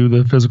and to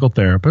the physical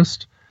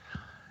therapist,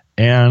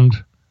 and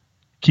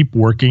keep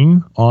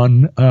working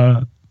on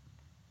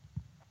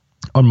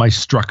my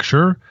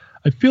structure.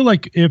 I feel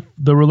like if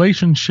the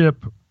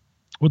relationship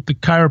with the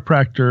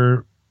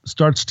chiropractor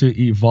starts to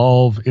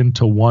evolve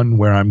into one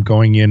where I'm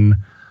going in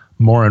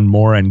more and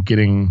more and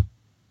getting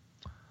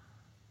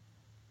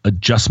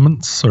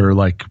adjustments, or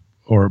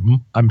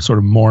I'm sort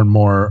of more and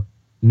more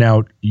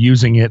now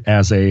using it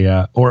as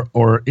a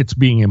or it's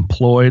being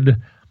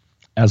employed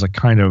as a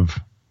kind of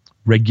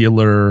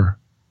regular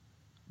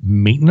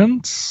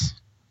maintenance,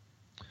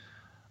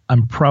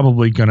 I'm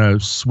probably going to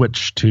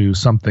switch to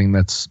something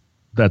that's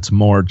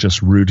more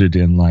just rooted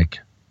in like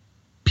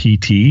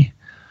PT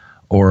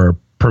or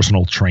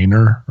personal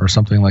trainer or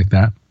something like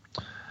that.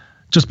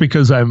 Just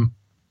because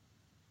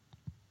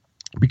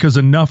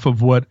enough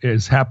of what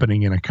is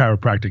happening in a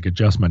chiropractic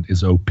adjustment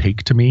is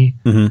opaque to me,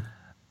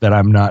 that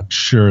I'm not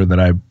sure that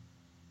I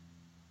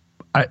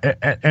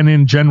and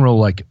in general,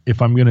 like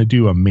if I'm going to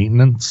do a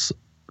maintenance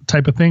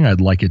type of thing,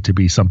 I'd like it to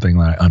be something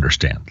that I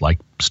understand, like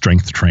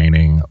strength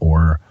training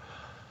or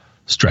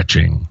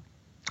stretching.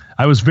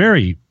 I was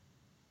very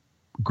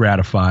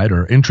gratified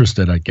or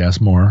interested, I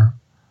guess, more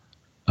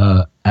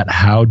at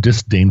how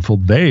disdainful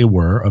they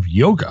were of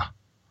yoga.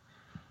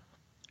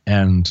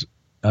 And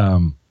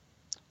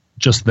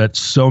just that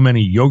so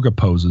many yoga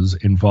poses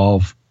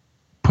involve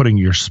putting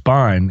your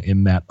spine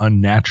in that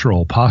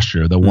unnatural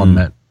posture, the one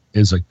that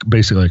is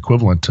basically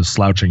equivalent to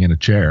slouching in a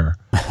chair,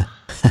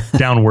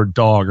 downward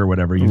dog or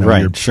whatever.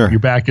 Right, sure. Your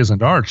back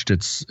isn't arched;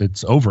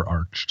 it's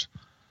overarched.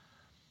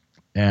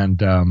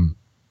 And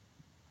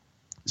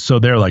so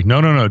they're like,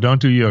 no,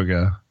 don't do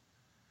yoga,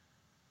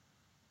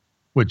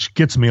 which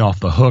gets me off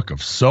the hook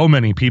of so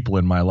many people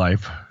in my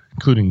life,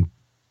 including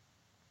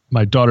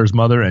my daughter's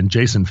mother and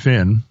Jason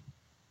Finn,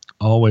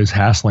 always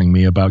hassling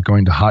me about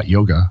going to hot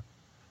yoga.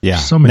 Yeah.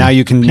 So now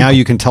you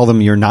can tell them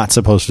you're not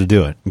supposed to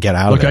do it. Get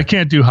out of it. Look, I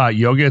can't do hot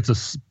yoga.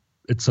 It's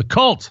a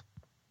cult.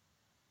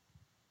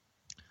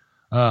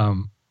 But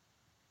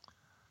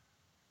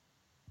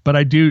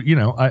I do,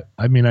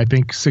 I mean, I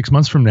think 6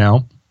 months from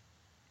now,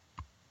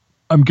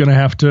 I'm going to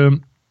have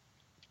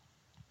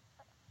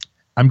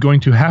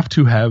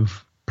to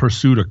have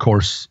pursued a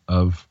course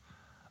of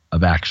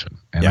action.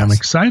 And yes.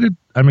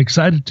 I'm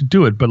excited to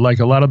do it. But like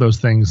a lot of those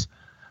things,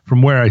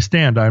 from where I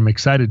stand, I'm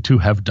excited to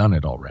have done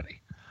it already.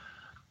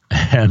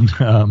 And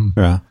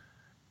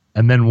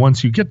and then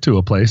once you get to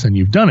a place and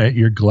you've done it,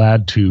 you're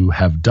glad to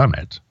have done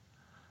it.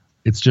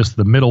 It's just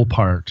the middle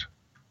part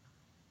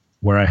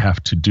where I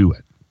have to do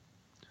it.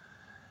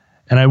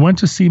 And I went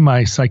to see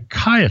my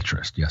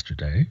psychiatrist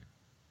yesterday,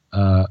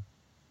 whom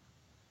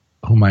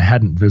I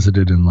hadn't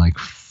visited in like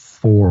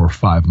 4 or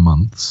 5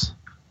 months.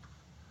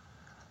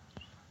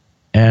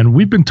 And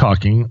we've been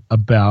having a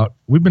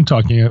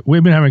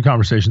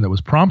conversation that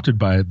was prompted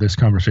by this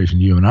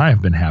conversation you and I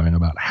have been having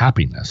about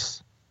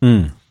happiness.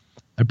 I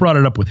brought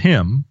it up with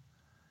him,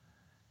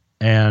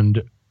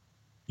 and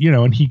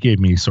and he gave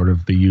me sort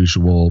of the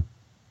usual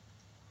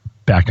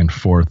back and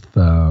forth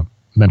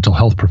mental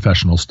health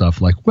professional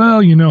stuff, like,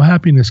 well,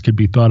 happiness could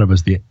be thought of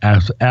as the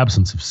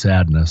absence of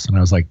sadness. And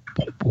I was like,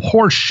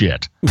 horse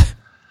shit. And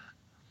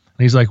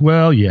he's like,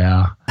 well,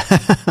 yeah.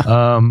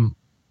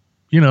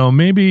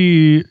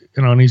 maybe,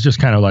 and he's just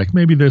kind of like,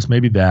 maybe this,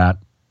 maybe that.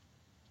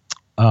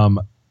 And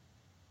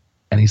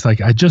he's like,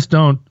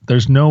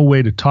 there's no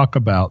way to talk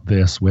about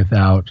this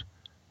without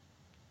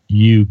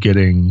you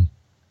getting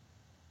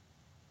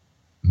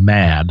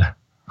mad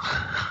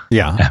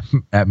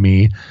at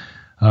me.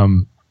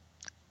 And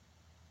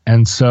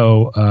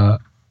so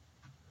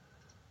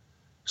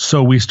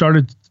we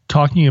started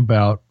talking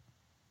about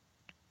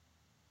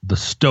the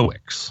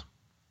Stoics.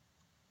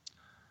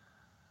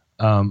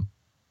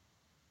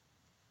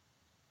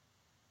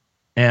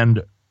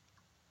 And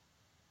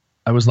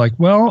I was like,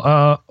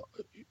 well,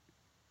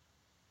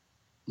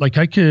 like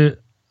I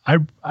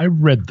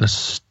read the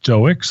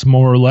Stoics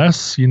more or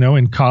less,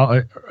 in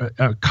college,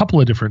 a couple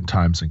of different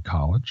times in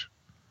college.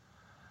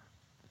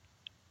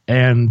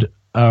 And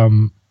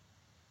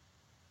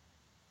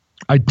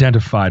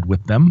identified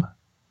with them.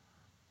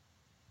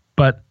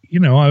 But,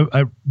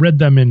 I read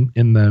them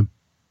in the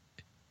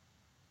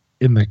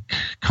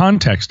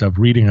context of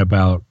reading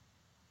about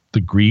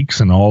the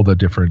Greeks and all the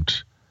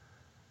different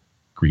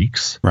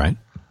Greeks. Right.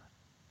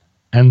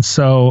 And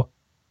so,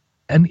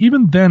 and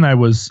even then I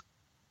was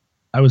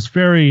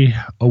very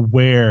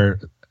aware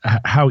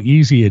how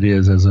easy it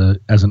is as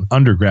an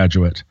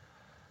undergraduate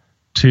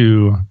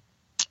to,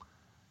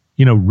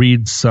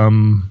 read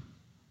some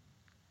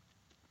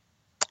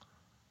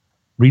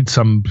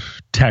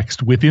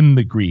text within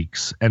the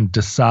Greeks and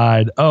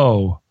decide,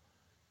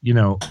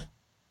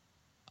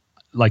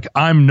 like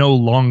I'm no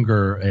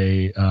longer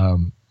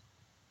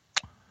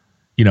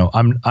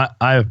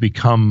I've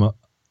become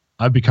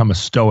a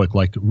Stoic.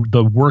 Like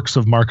the works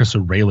of Marcus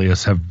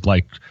Aurelius have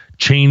like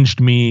changed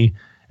me,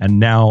 and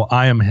now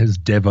I am his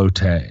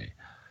devotee.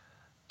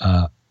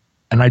 And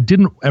I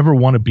didn't ever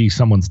want to be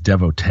someone's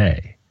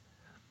devotee,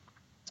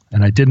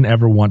 and I didn't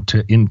ever want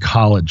to in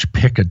college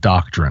pick a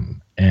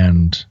doctrine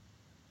and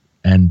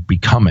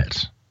become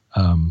it.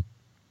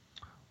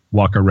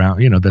 Walk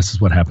around, this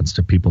is what happens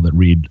to people that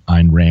read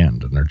Ayn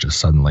Rand, and they're just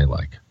suddenly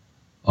like,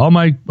 all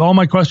my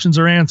questions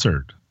are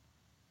answered.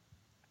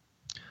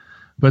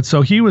 But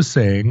so he was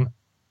saying,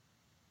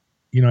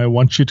 I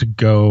want you to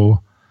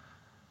go.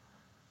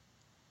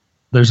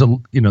 There's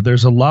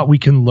a lot we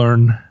can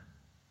learn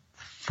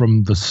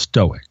from the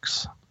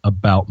Stoics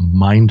about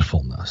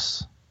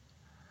mindfulness.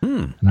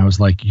 And I was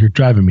like, you're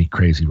driving me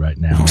crazy right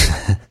now.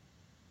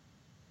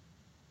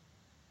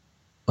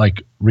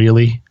 Like,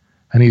 really?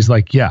 And he's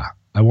like, yeah,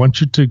 I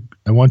want you to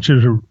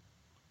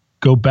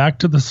go back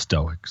to the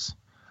Stoics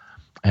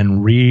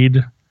and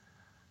read,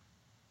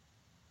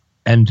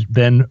 and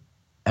then,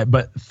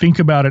 but think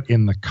about it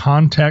in the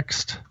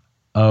context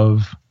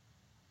of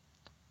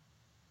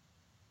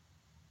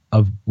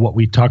what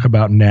we talk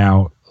about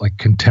now, like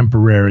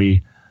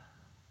contemporary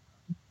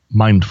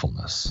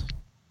mindfulness.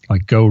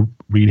 Like go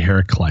read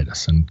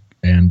Heraclitus and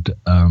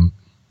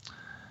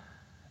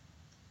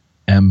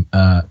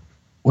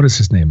what is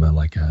his name?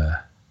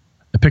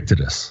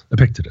 Epictetus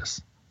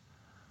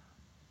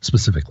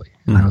specifically.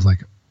 And I was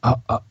like,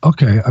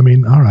 okay. I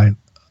mean, all right.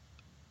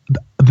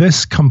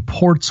 This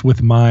comports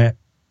with my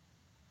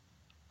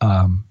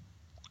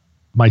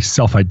my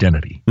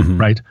self-identity,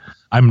 right?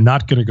 I'm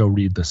not going to go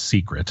read The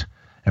Secret,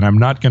 and I'm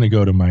not going to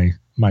go to my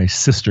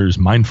sister's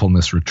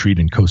mindfulness retreat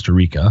in Costa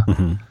Rica.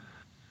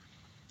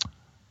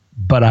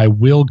 But I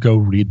will go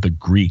read the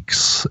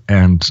Greeks,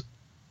 and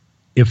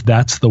if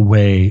that's the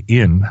way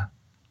in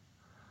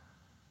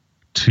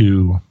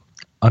to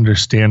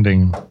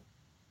understanding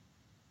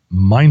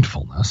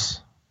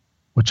mindfulness,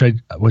 which I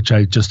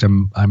just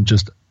am, I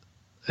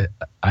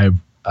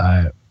am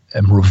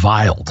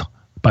reviled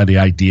by the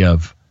idea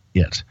of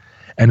it,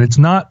 and it's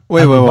not.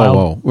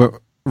 Whoa! We're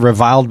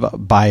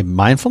reviled by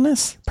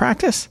mindfulness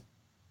practice?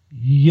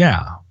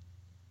 Yeah,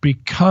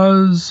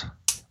 because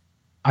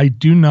I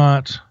do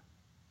not.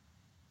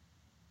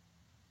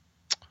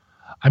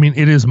 I mean,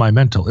 it is my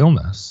mental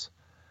illness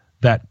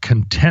that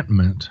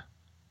contentment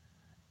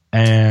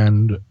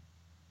and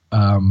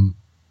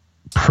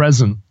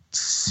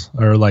presence,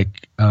 or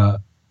like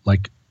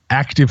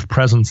active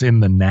presence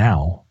in the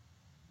now,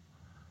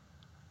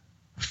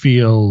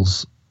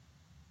 feels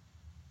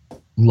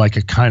like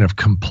a kind of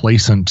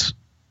complacent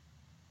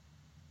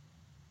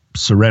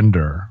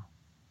surrender,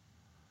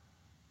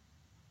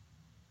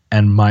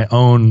 and my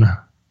own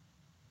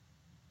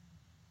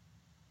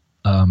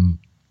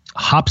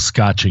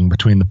hopscotching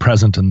between the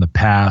present and the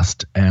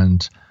past,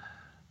 and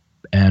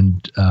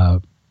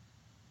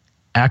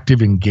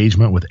active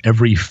engagement with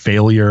every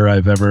failure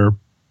I've ever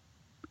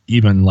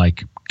even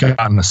like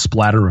gotten a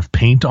splatter of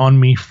paint on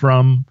me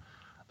from.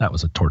 That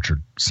was a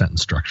tortured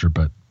sentence structure,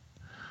 but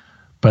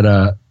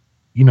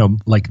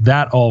like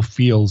that all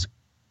feels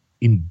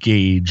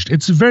engaged.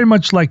 It's very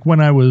much like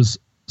when I was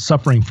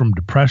suffering from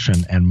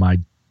depression, and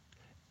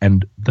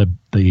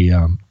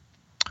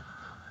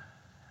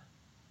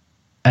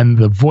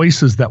the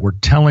voices that were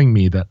telling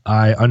me that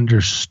I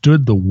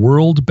understood the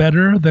world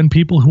better than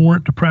people who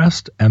weren't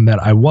depressed, and that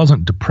I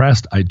wasn't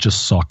depressed, I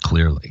just saw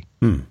clearly.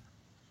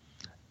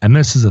 And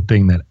this is a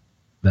thing that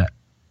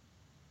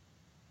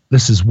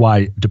this is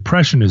why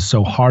depression is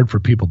so hard for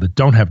people that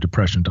don't have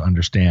depression to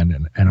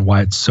understand, and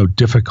why it's so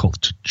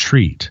difficult to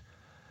treat.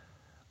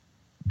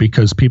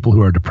 Because people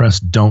who are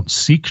depressed don't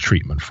seek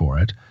treatment for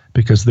it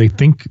because they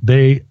think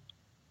they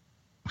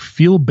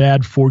feel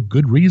bad for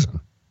good reason.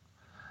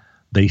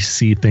 They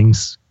see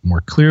things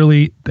more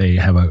clearly. They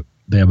have a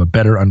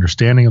better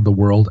understanding of the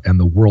world, and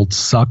the world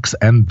sucks,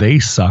 and they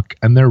suck,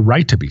 and they're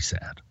right to be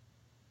sad.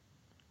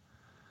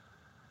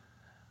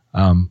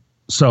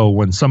 So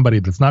when somebody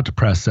that's not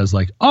depressed says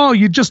like, "Oh,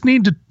 you just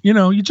need to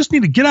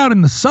get out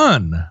in the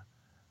sun,"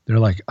 they're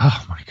like,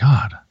 "Oh my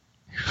God,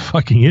 you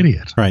fucking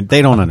idiot!" Right?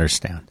 They don't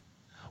understand.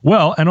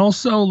 Well, and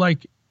also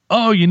like,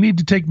 "Oh, you need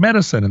to take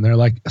medicine," and they're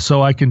like,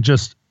 "So I can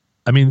just."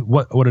 I mean,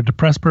 what a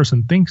depressed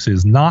person thinks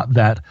is not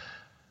that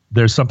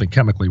there's something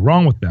chemically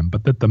wrong with them,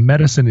 but that the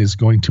medicine is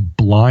going to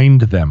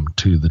blind them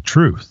to the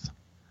truth.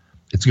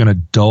 It's going to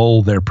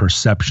dull their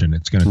perception.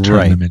 It's going to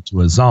turn them into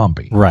a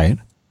zombie. Right.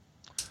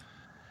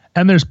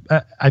 And there's,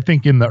 I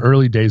think in the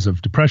early days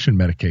of depression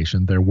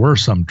medication, there were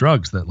some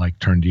drugs that like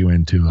turned you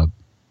into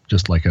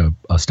just like a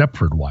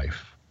Stepford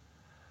wife.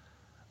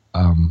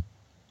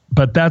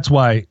 But that's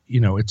why,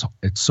 it's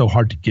so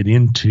hard to get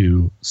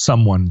into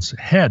someone's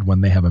head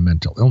when they have a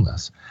mental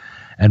illness.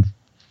 And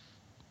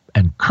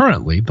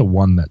currently the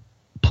one that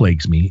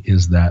plagues me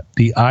is that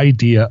the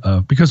idea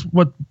of, because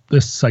what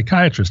this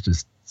psychiatrist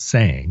is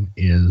saying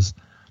is,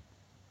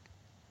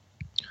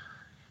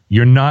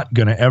 you're not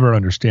going to ever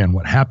understand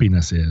what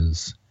happiness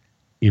is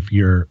if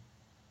you're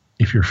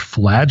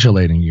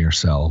flagellating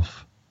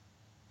yourself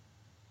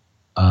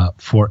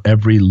for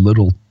every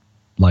little,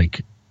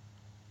 like,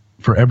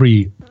 for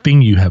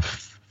everything you have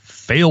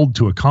failed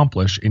to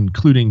accomplish,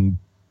 including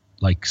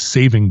like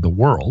saving the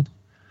world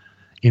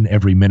in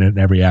every minute and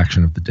every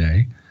action of the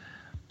day,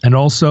 and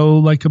also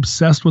like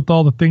obsessed with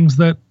all the things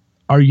that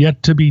are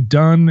yet to be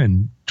done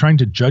and trying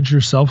to judge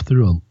yourself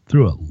through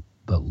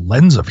the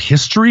lens of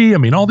history. I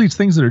mean, all these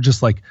things that are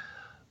just like,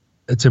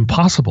 it's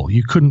impossible.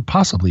 You couldn't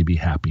possibly be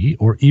happy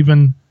or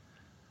even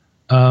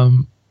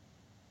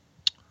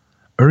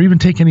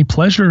take any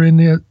pleasure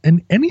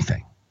in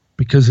anything,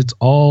 because it's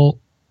all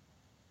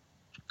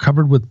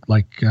covered with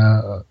like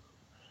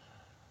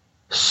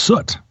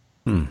soot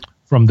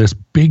from this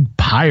big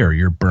pyre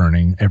you're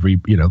burning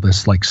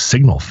this like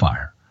signal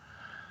fire.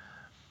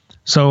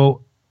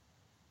 So,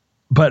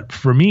 but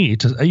for me,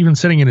 even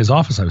sitting in his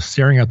office, I was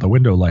staring out the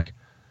window like,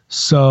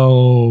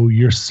 so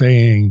you're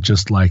saying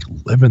just like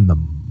live in the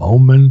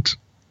moment?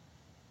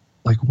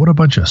 Like, what a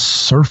bunch of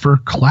surfer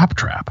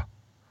claptrap.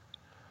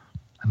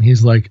 And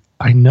he's like,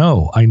 I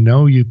know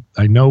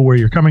where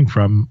you're coming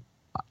from.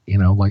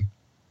 Like,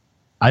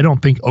 I don't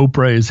think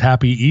Oprah is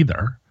happy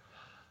either,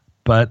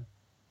 but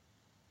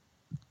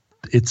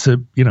it's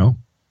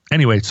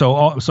anyway.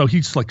 So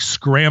he's like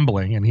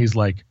scrambling and he's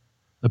like,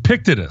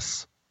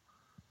 Epictetus.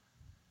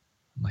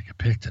 I'm like,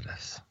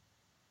 Epictetus.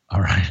 All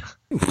right.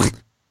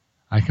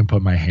 I can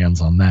put my hands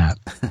on that,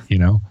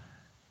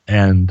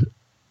 and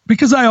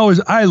because I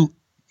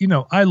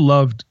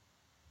loved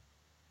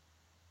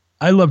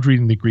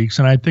reading the Greeks.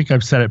 And I think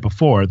I've said it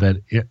before that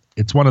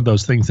it's one of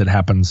those things that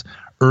happens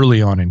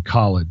early on in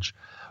college,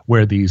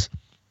 where these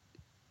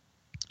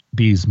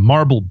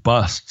marble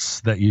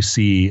busts that you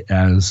see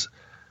as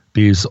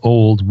these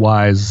old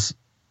wise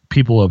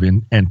people of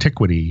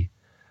antiquity,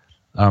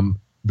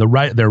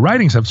 their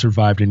writings have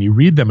survived, and you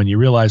read them and you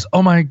realize,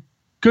 oh my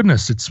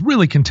goodness, it's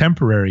really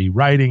contemporary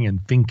writing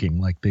and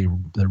thinking. Like they're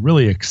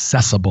really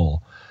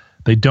accessible.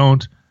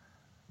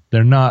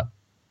 They're not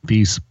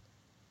these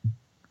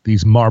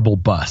marble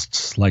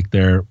busts. Like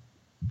they're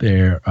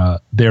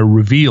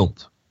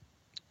revealed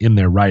in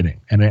their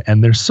writing,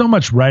 and there's so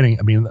much writing.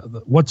 I mean,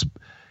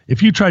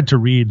 if you tried to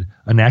read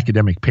an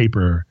academic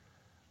paper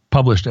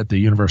published at the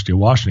University of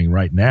Washington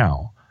right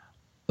now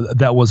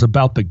that was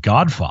about The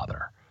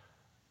Godfather,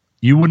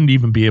 you wouldn't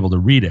even be able to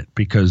read it,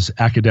 because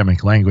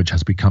academic language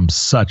has become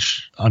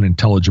such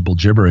unintelligible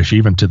gibberish,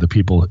 even to the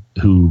people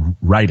who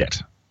write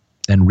it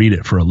and read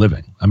it for a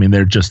living. I mean,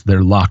 they're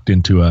locked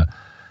into a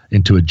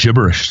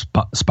gibberish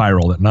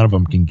spiral that none of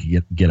them can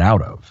get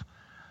out of,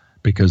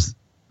 because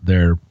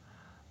the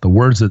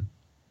words that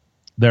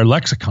their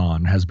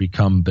lexicon has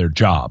become their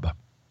job.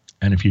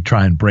 And if you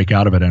try and break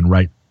out of it and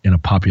write in a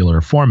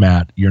popular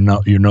format, you're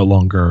no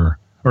longer,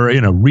 or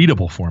in a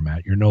readable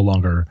format, you're no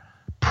longer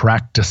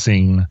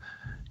practicing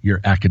your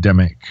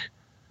academic,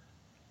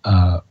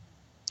 you're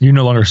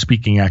no longer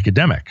speaking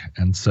academic.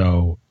 And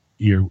so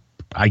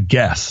I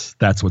guess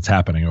that's what's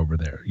happening over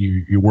there.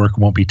 Your work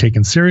won't be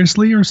taken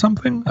seriously or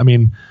something. I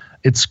mean,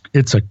 it's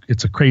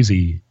a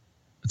crazy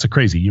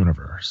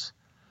universe,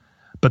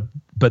 but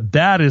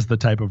that is the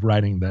type of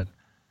writing that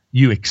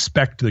you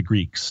expect the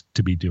Greeks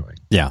to be doing.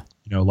 Yeah.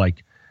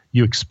 Like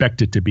you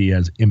expect it to be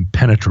as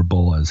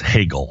impenetrable as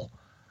Hegel.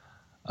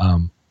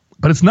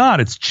 But it's not,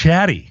 it's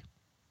chatty.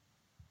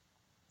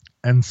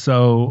 And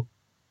so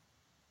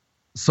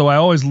I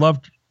always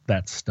loved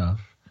that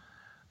stuff,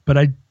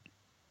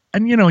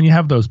 and you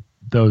have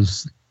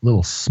those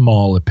little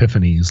small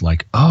epiphanies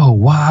like, oh,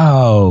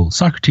 wow,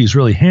 Socrates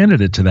really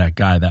handed it to that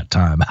guy that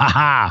time. Ha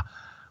ha.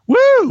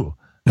 Woo.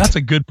 That's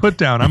a good put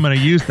down. I'm going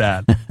to use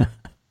that,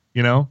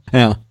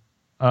 Yeah.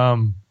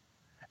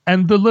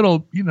 And the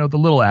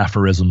little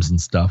aphorisms and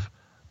stuff.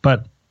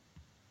 But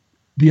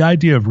the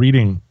idea of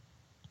reading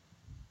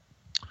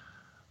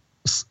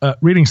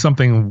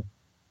something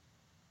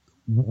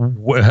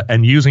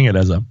and using it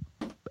as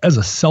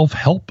a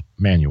self-help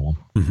manual,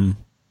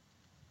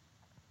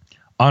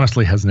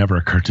 honestly has never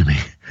occurred to me.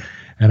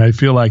 And I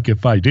feel like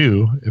if I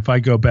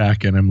go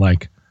back and I'm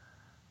like,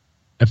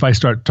 if I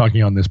start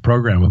talking on this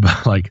program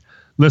about like,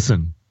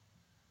 listen,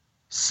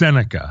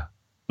 Seneca,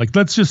 like,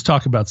 let's just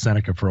talk about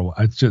Seneca for a while.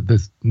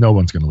 No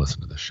one's going to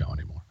listen to this show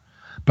anymore.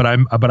 But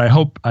I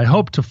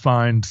hope to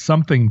find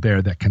something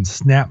there that can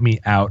snap me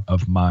out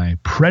of my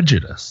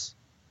prejudice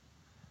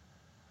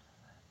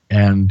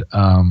and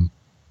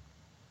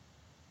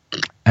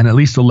at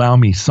least allow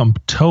me some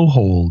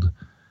toehold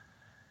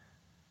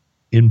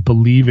in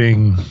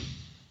believing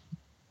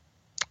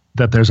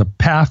that there's a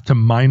path to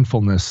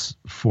mindfulness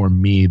for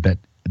me that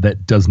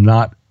does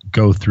not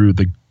go through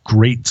the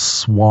great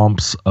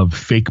swamps of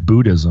fake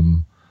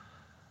Buddhism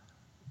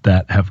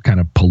that have kind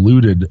of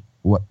polluted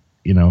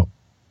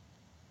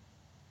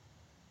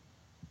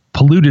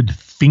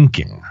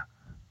thinking,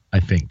 I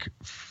think,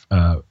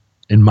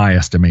 in my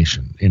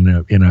estimation,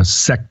 in a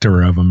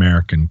sector of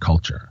American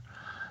culture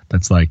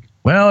that's like,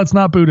 well, it's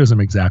not Buddhism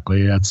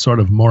exactly. It's sort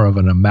of more of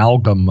an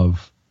amalgam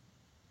of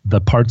the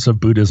parts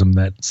of Buddhism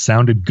that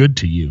sounded good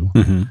to you,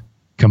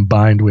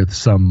 combined with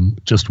some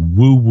just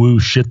woo-woo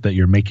shit that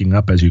you're making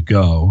up as you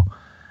go,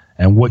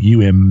 and what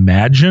you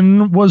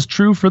imagine was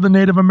true for the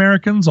Native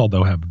Americans,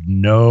 although have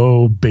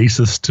no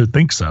basis to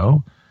think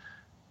so.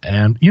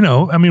 And,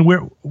 I mean,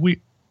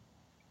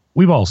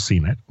 we've all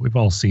seen it. We've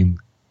all seen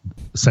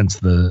since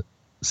the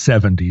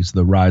 70s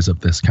the rise of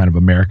this kind of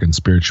American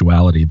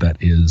spirituality that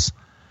is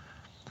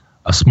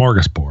a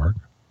smorgasbord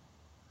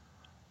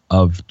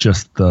of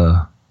just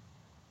the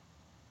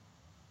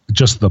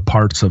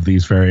parts of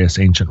these various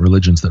ancient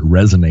religions that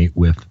resonate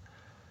with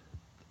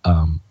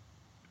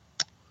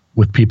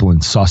people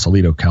in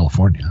Sausalito,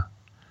 California.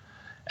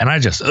 And I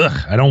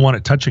don't want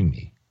it touching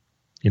me.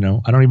 I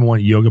don't even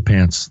want yoga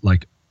pants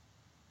like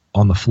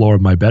on the floor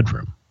of my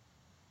bedroom.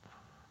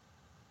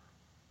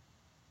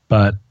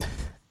 But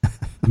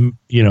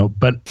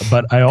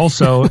but I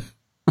also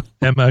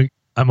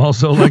I'm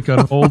also like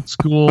an old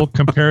school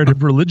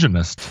comparative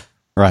religionist.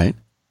 Right.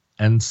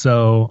 And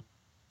so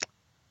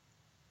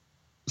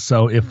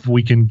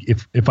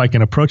if I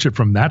can approach it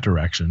from that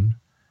direction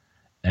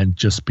and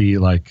just be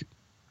like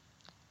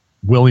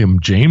William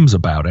James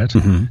about it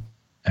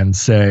and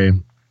say,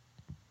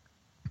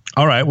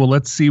 all right, well,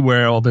 let's see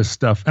where all this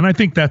stuff, and I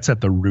think that's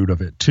at the root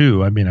of it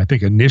too. I mean, I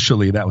think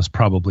initially that was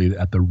probably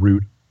at the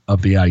root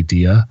of the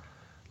idea,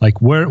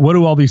 like what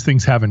do all these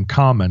things have in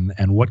common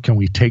and what can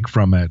we take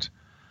from it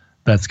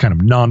that's kind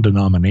of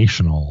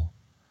non-denominational,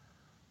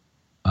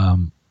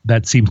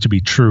 that seems to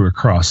be true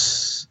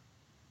across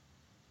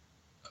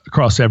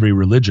every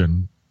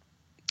religion,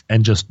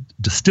 and just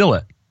distill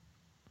it.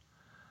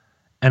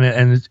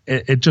 And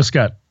it just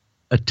got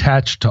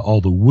attached to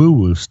all the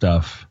woo-woo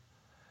stuff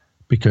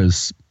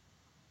because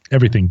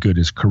everything good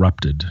is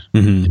corrupted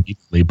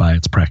immediately by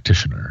its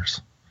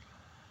practitioners.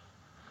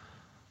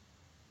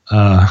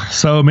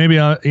 So maybe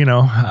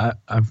I've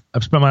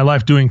spent my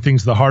life doing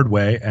things the hard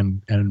way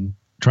and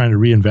trying to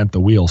reinvent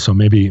the wheel. So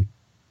maybe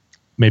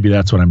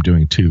that's what I'm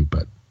doing too.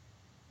 But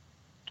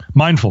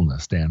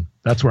mindfulness, Dan,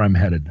 that's where I'm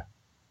headed.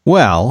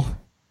 Well,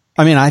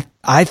 I mean,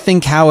 I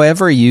think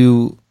however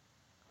you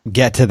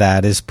get to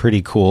that is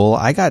pretty cool.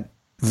 I got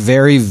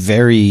very,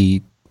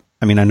 very,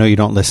 I mean, I know you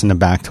don't listen to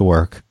Back to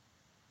Work,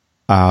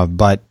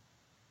 but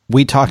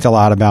we talked a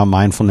lot about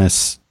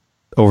mindfulness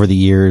over the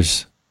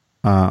years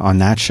on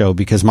that show,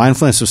 because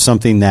mindfulness was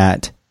something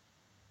that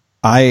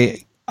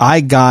I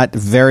got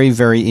very,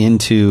 very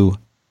into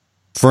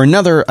for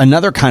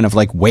another kind of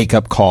like wake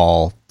up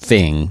call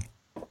thing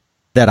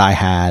that I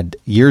had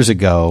years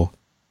ago.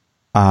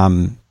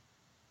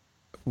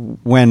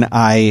 When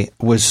I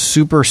was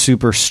super,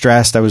 super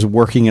stressed, I was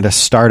working at a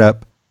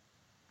startup.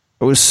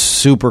 I was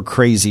super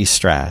crazy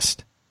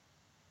stressed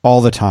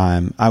all the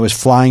time. I was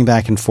flying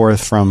back and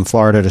forth from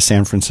Florida to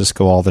San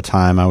Francisco all the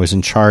time. I was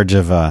in charge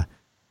of a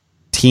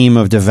team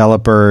of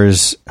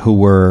developers who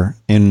were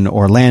in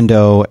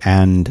Orlando,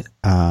 and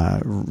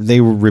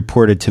they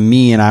reported to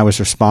me, and I was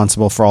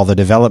responsible for all the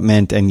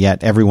development, and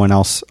yet everyone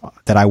else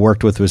that I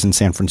worked with was in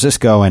San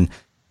Francisco, and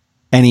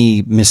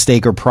any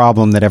mistake or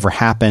problem that ever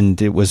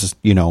happened, it was,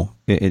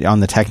 on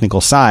the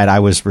technical side, I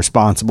was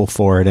responsible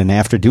for it. And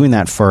after doing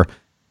that for,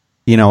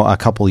 a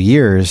couple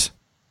years,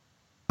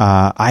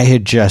 I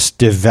had just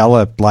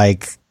developed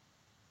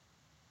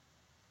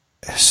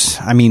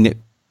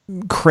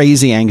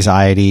crazy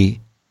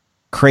anxiety,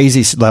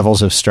 crazy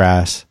levels of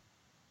stress,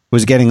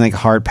 was getting like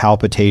heart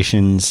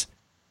palpitations.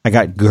 I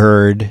got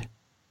GERD,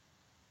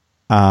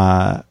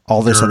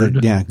 all this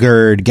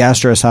GERD,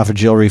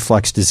 gastroesophageal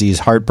reflux disease,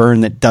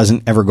 heartburn that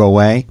doesn't ever go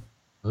away.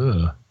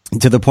 Ugh.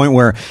 to the point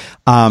where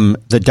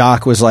the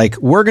doc was like,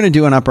 we're going to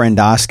do an upper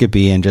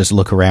endoscopy and just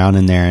look around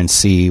in there and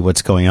see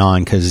what's going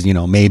on. Cause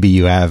maybe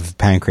you have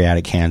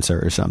pancreatic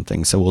cancer or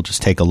something. So we'll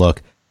just take a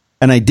look.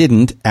 And I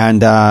didn't. And,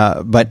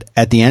 but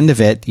at the end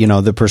of it,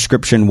 the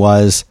prescription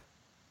was,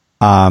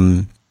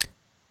 to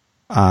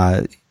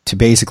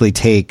basically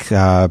take,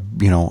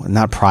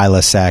 not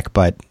Prilosec,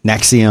 but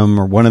Nexium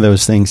or one of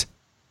those things.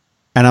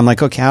 And I'm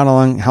like, okay,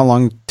 how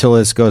long till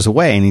this goes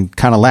away? And he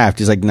kind of laughed.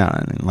 He's like,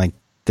 no, like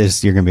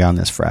this, you're going to be on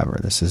this forever.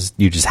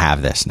 You just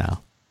have this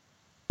now.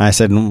 And I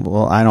said,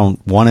 well, I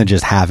don't want to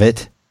just have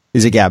it.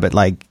 He's like, yeah, but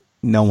like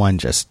no one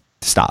just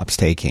stops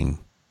taking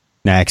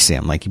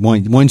Nexium. Like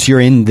once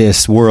you're in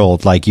this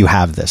world, like you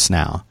have this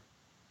now.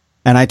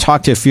 And I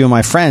talked to a few of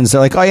my friends.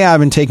 They're like, oh yeah, I've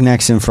been taking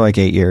Nexium for like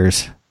 8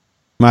 years.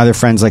 My other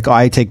friends like, oh,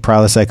 I take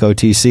Prilosec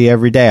OTC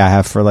every day. I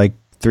have for like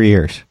 3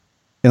 years.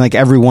 And like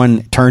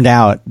everyone turned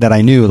out that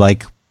I knew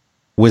like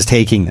was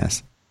taking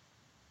this.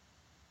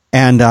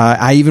 And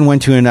I even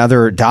went to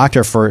another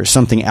doctor for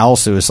something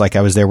else. It was like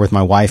I was there with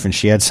my wife and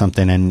she had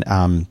something, and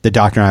the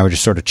doctor and I were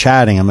just sort of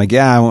chatting. I'm like,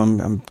 yeah,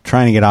 I'm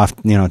trying to get off,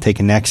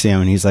 taking Nexium.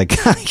 And he's like,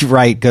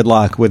 right, good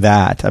luck with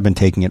that. I've been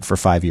taking it for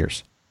 5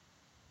 years.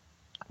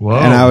 Whoa.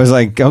 And I was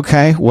like,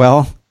 okay,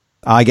 well,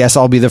 I guess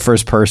I'll be the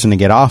first person to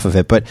get off of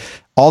it. But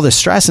all the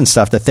stress and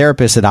stuff, the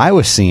therapist that I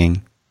was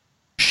seeing,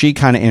 she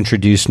kind of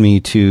introduced me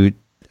to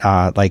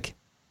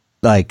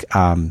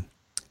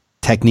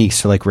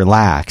techniques to like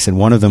relax. And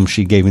one of them,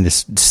 she gave me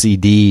this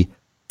CD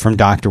from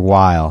Dr.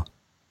 Weil.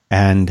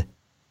 And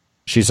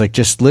she's like,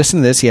 just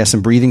listen to this. He has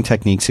some breathing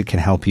techniques that can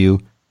help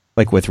you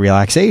like with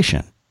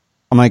relaxation.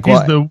 I'm like,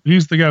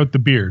 he's the guy with the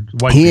beard.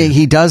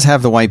 He does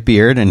have the white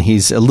beard, and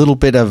he's a little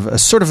bit of a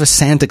sort of a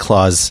Santa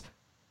Claus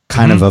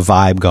kind of a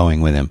vibe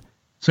going with him.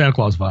 Santa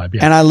Claus vibe,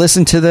 yeah. And I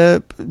listened to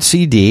the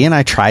CD and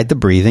I tried the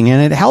breathing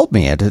and it helped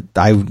me.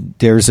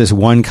 There's this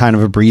one kind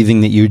of a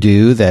breathing that you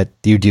do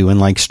in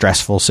like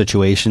stressful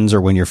situations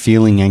or when you're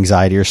feeling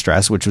anxiety or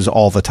stress, which was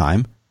all the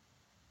time.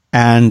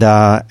 And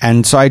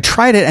so I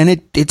tried it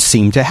and it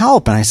seemed to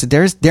help. And I said,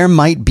 there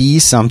might be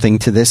something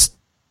to this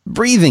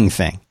breathing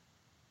thing.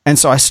 And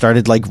so I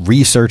started like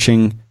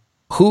researching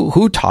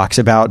who talks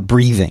about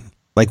breathing.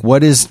 Like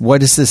what is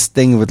this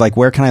thing with like,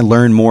 where can I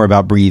learn more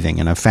about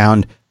breathing? And I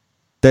found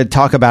they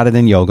talk about it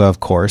in yoga, of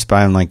course, but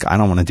I'm like, I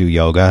don't want to do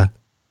yoga.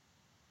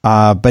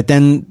 But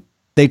then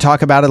they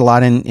talk about it a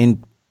lot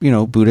in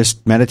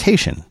Buddhist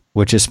meditation,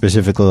 which is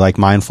specifically like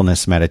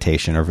mindfulness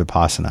meditation or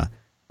vipassana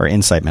or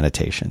insight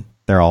meditation.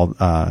 They're all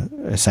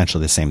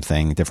essentially the same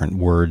thing, different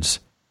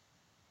words.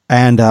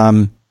 And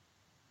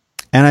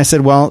I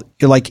said, well,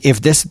 like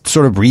if this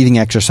sort of breathing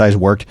exercise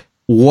worked,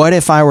 what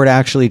if I were to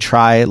actually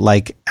try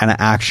like an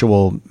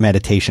actual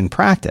meditation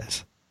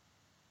practice?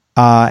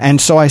 And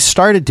so I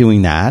started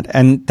doing that,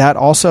 and that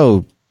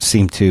also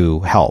seemed to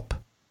help.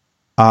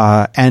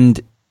 And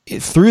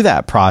through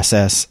that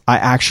process, I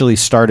actually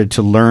started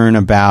to learn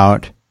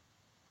about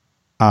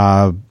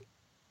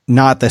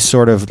not the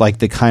sort of like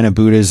the kind of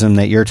Buddhism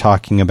that you're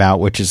talking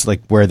about, which is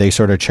like where they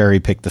sort of cherry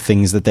pick the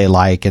things that they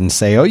like and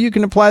say, oh, you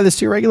can apply this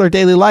to your regular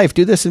daily life.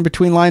 Do this in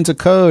between lines of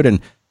code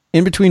and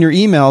in between your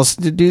emails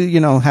to do,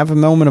 have a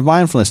moment of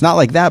mindfulness. Not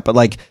like that, but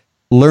like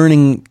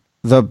learning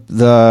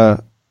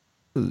the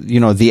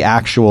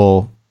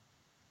actual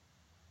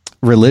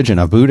religion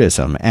of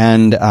Buddhism.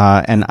 And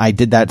I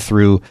did that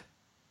through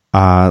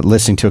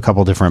listening to a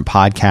couple different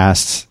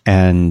podcasts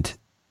and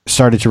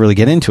started to really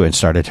get into it,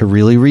 started to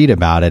really read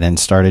about it, and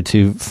started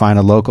to find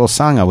a local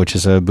Sangha, which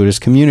is a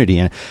Buddhist community.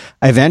 And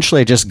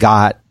eventually I just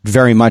got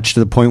very much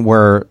to the point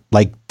where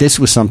like this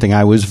was something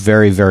I was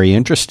very, very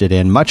interested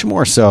in, much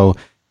more so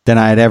than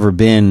I had ever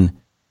been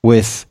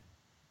with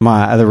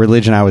the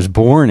religion I was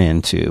born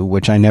into,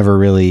 which I never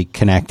really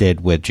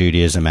connected with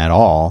Judaism at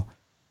all.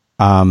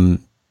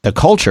 The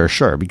culture,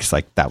 sure, because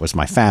like that was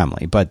my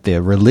family, but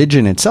the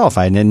religion itself,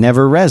 it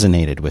never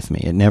resonated with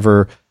me.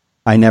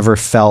 I never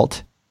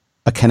felt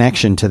a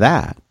connection to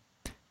that.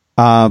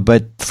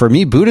 But for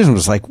me, Buddhism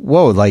was like,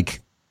 whoa, like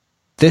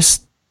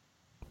this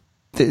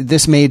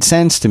made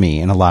sense to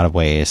me in a lot of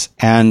ways.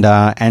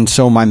 And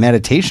so my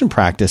meditation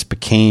practice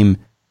became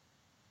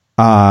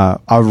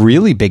a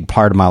really big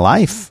part of my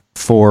life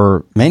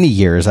for many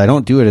years. I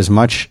don't do it as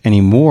much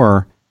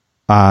anymore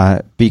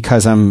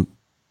because I'm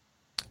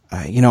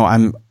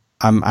sad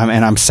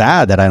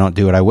that I don't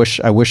do it. I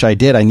wish I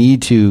did. I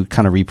need to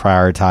kind of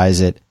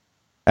reprioritize it,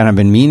 and I've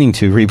been meaning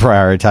to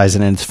reprioritize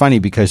it. And it's funny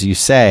because you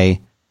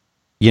say,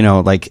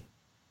 like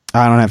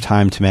I don't have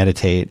time to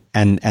meditate,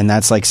 and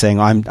that's like saying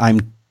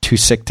I'm too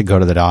sick to go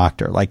to the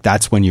doctor. Like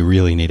that's when you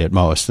really need it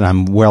most, and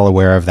I'm well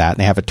aware of that.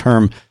 And they have a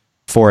term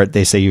for it.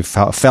 They say you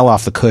fell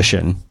off the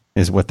cushion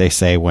is what they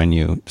say when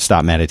you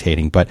stop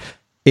meditating. But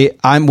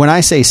when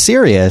I say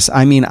serious,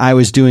 I mean I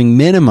was doing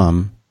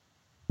minimum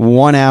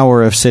 1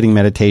 hour of sitting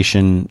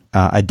meditation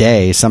a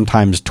day,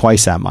 sometimes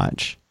twice that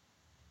much.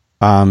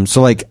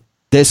 So like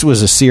this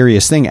was a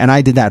serious thing, and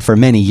I did that for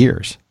many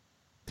years.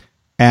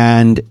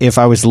 And if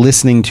I was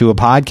listening to a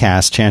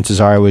podcast,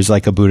 chances are it was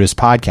like a Buddhist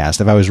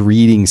podcast. If I was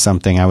reading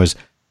something, I was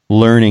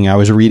learning. I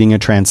was reading a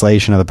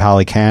translation of the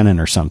Pali Canon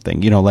or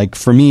something, like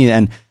for me,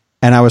 and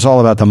I was all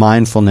about the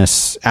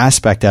mindfulness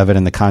aspect of it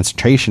and the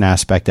concentration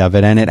aspect of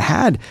it. And it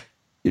had,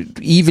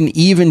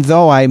 even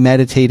though I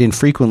meditate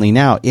infrequently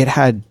now, it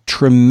had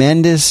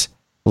tremendous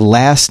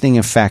lasting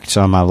effects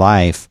on my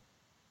life,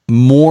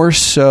 more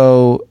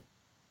so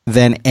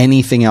than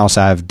anything else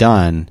I've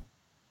done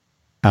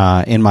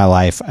in my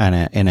life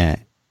in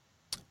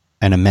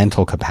a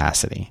mental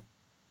capacity.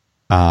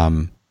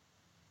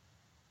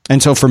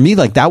 And so for me,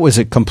 like, that was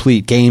a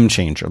complete game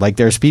changer. Like,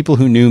 there's people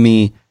who knew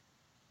me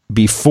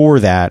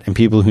before that and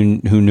people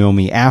who know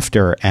me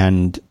after,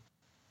 and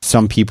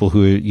some people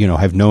who,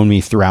 have known me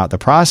throughout the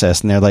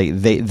process, and they're like,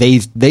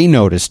 they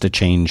noticed a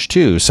change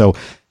too. So,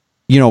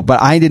 but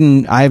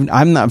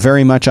I'm not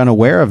very much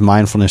unaware of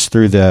mindfulness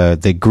through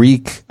the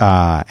Greek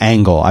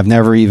angle. I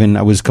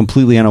was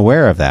completely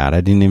unaware of that.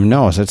 I didn't even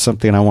know. So that's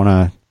something I want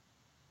to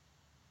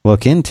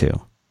look into.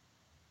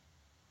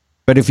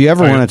 But if you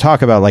ever want to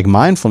talk about like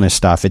mindfulness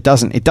stuff, it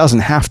doesn't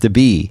have to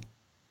be,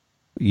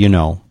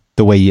 the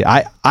way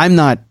I'm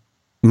not,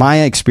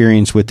 my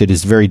experience with it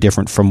is very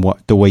different from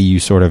the way you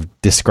sort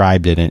of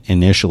described it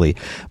initially.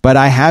 But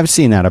I have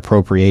seen that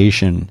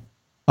appropriation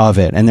of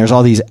it. And there's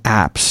all these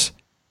apps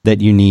that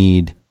you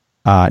need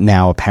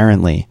now,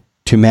 apparently,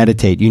 to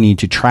meditate. You need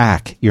to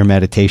track your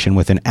meditation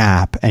with an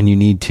app, and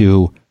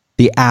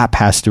the app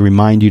has to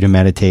remind you to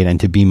meditate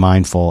and to be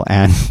mindful.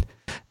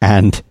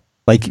 And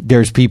like,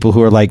 there's people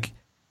who are like,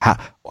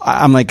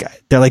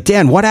 they're like,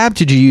 Dan, what app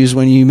did you use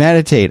when you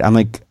meditate? I'm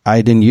like,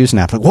 I didn't use an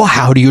app. Like, well,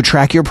 how do you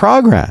track your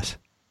progress?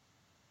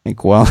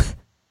 Like, well,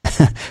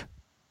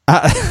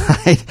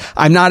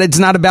 I'm not, it's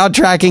not about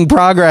tracking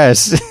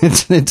progress.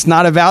 It's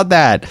not about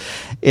that.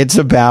 It's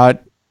about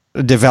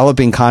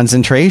developing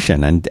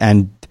concentration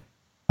and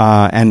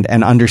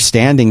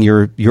understanding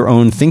your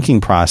own thinking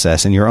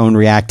process and your own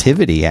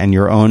reactivity and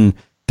your own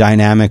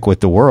dynamic with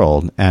the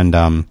world. And,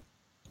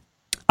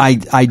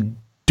 I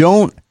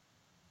don't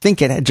think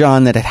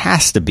John, that it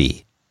has to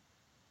be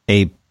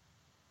you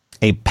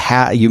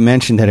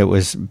mentioned that it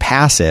was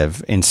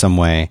passive in some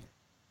way.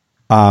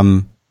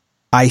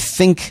 I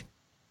think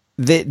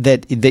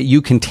that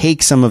you can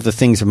take some of the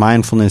things of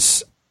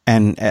mindfulness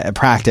and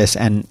practice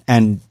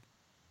and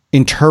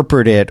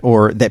interpret it,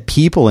 or that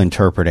people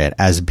interpret it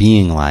as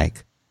being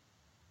like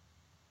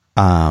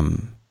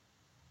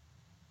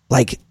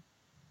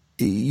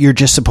you're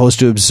just supposed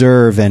to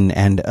observe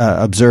and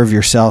observe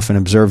yourself and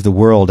observe the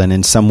world. And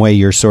in some way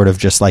you're sort of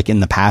just like in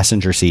the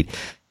passenger seat.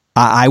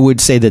 I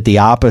would say that the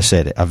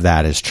opposite of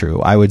that is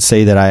true. I would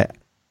say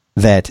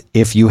that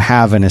if you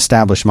have an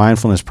established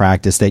mindfulness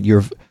practice, that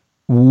you're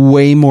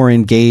way more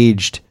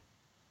engaged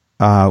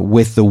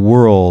with the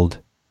world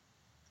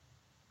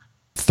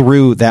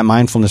through that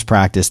mindfulness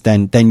practice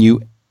than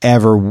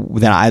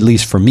at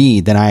least for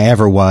me, than I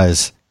ever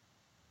was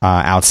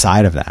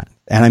outside of that.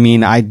 And I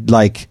mean,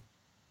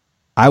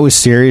 I was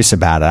serious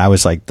about it. I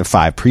was like, the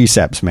 5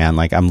 precepts, man,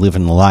 like, I'm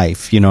living the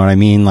life. You know what I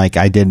mean? Like,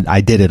 I did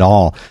it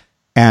all.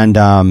 And,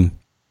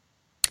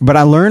 but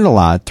I learned a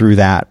lot through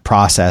that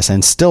process,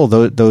 and still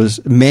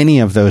many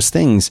of those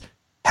things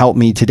help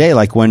me today.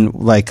 Like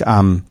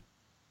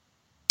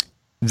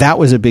that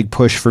was a big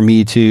push for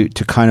me to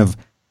kind of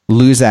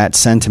lose that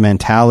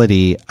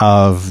sentimentality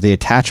of the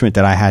attachment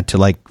that I had to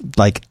like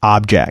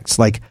objects.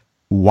 Like,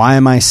 why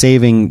am I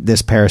saving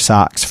this pair of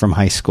socks from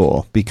high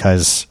school?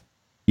 Because,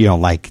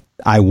 like,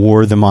 I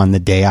wore them on the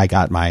day I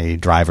got my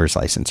driver's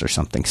license or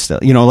something still,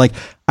 like,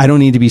 I don't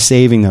need to be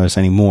saving those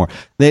anymore.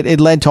 It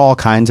led to all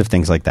kinds of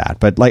things like that.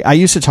 But like, I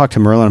used to talk to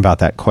Merlin about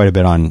that quite a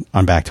bit on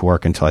Back to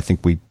Work, until I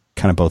think we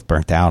kind of both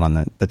burnt out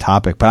on the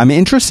topic. But I'm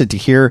interested to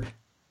hear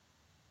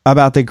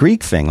about the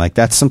Greek thing. Like,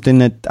 that's something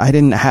that I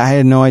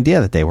had no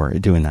idea that they were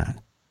doing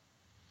that.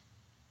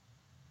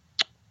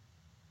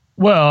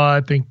 Well,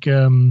 I think,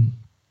 to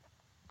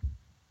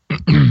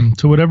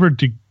whatever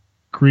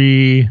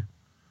degree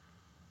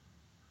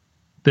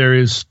there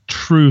is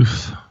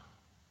truth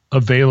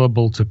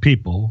available to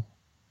people,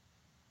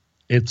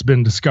 it's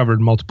been discovered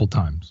multiple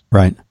times.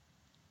 Right.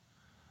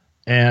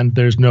 And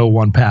there's no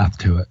one path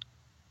to it.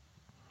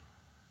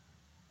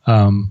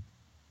 And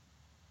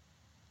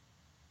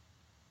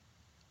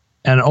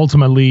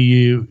ultimately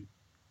you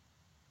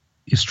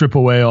strip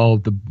away all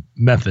of the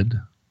method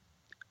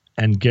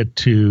and get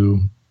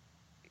to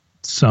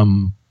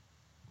something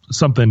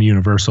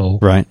universal.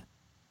 Right.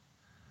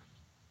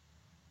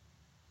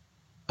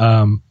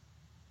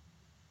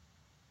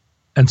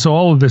 And so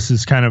all of this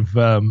is kind of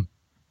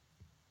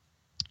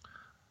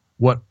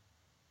what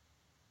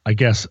I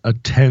guess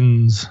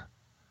attends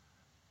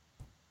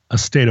a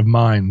state of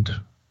mind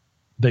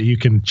that you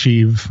can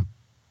achieve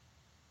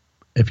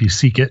if you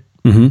seek it.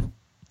 Mm-hmm.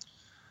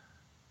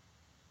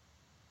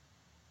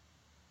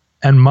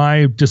 And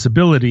my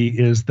disability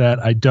is that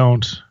I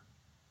don't,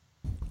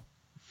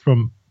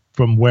 from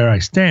where I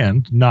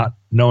stand, not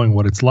knowing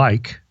what it's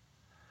like,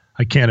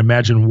 I can't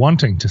imagine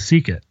wanting to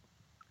seek it.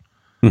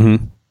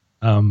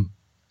 Mm-hmm.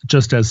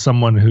 Just as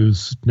someone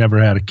who's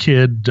never had a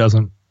kid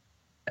doesn't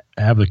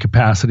have the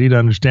capacity to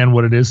understand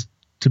what it is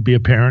to be a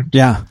parent.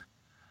 Yeah.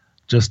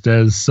 just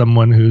as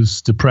someone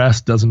who's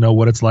depressed doesn't know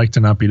what it's like to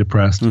not be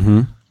depressed.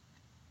 Mm-hmm.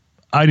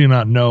 I do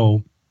not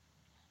know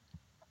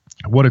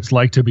what it's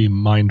like to be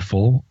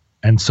mindful,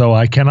 and so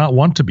I cannot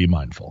want to be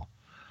mindful.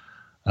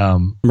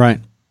 Right.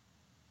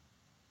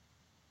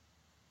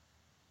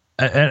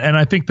 And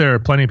I think there are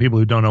plenty of people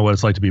who don't know what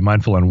it's like to be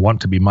mindful and want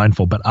to be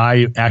mindful, but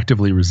I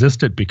actively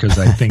resist it because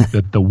I think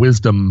that the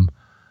wisdom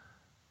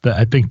that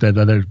I think that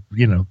other,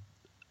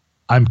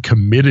 I'm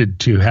committed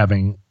to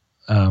having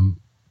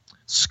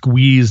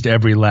squeezed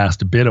every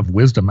last bit of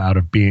wisdom out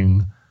of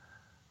being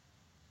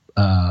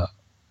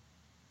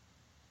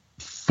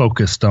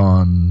focused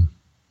on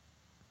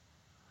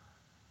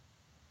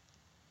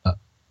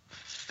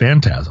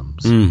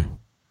phantasms.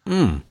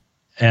 And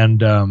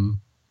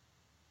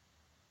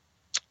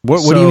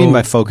what do you mean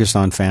by focused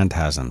on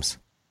phantasms?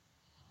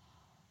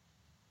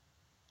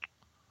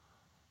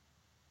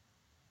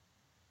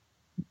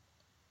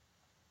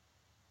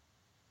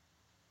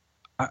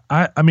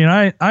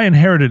 I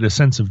inherited a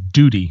sense of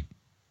duty,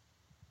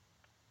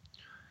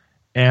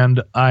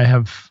 and I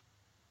have,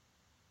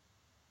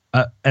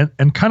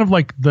 and kind of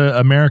like the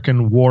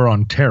American War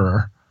on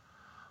Terror,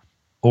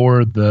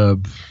 or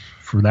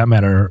for that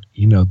matter,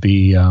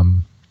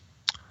 the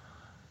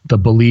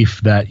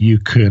belief that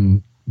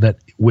that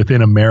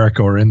within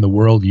America or in the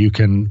world you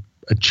can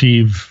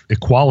achieve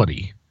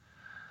equality.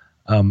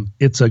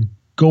 It's a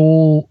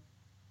goal.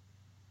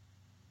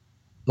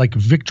 Like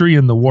victory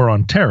in the War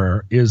on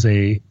Terror is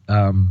a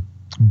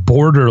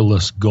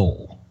borderless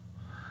goal.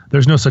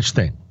 There's no such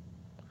thing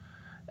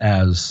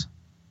as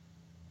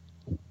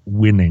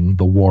winning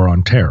the War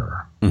on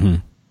Terror. Mm-hmm.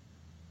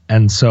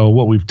 And so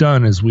what we've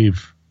done is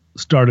we've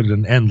started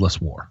an endless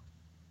war.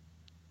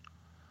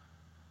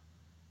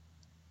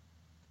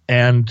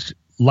 And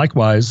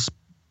likewise,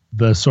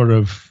 the sort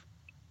of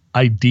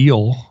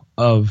ideal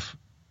of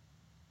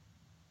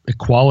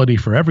equality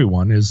for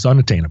everyone is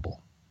unattainable.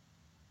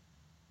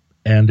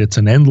 And it's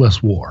an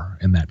endless war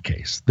in that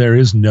case. There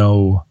is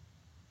no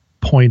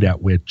point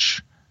at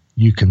which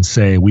you can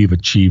say we've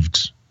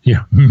achieved,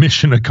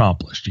 mission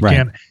accomplished. You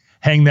can't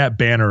hang that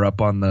banner up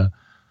on the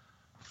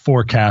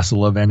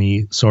forecastle of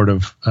any sort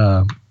of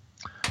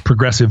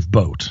progressive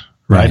boat,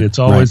 right? It's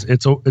always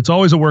it's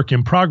always a work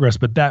in progress,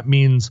 but that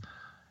means,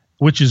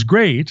 which is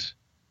great,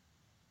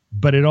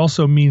 but it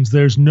also means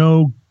there's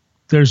no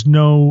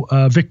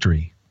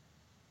victory,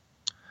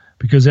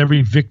 because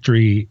every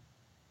victory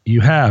you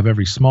have,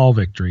 every small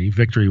victory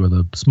with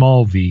a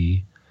small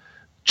v,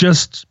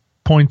 just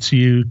points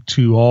you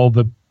to all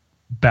the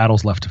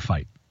battles left to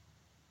fight.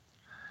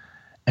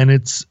 And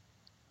it's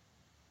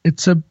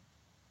a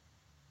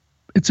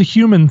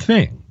human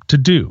thing to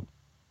do.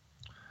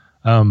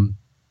 The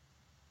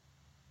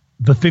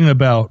thing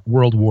about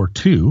World War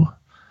II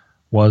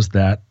was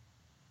that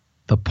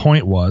the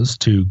point was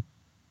to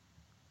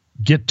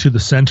get to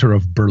the center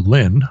of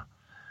Berlin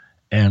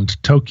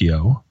and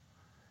Tokyo,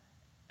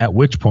 at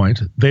which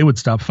point they would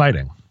stop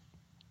fighting.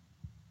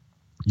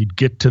 You'd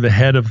get to the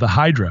head of the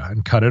Hydra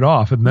and cut it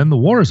off, and then the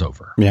war is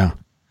over. Yeah.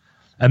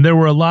 And there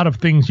were a lot of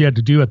things you had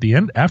to do at the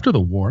end. After the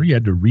war, you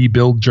had to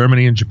rebuild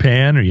Germany and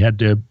Japan, or you had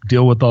to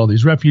deal with all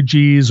these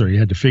refugees, or you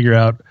had to figure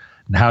out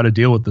how to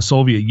deal with the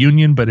Soviet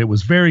Union. But it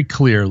was very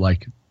clear,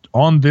 like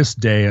on this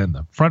day on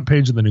the front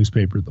page of the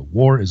newspaper, the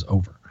war is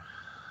over.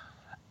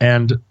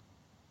 And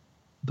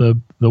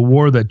the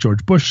war that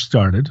George Bush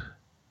started,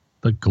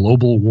 the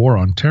global war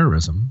on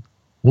terrorism,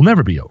 will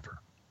never be over.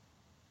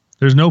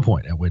 There's no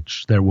point at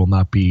which there will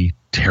not be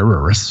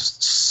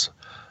terrorists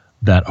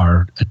that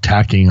are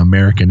attacking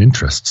American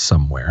interests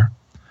somewhere.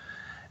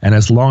 And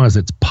as long as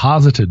it's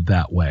posited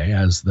that way,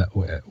 as that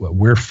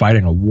we're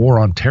fighting a war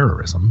on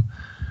terrorism,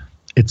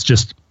 it's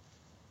just,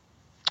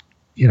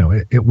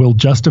 it will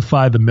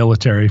justify the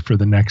military for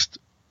the next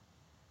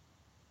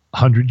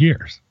 100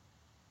 years.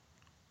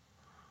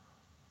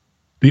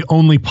 The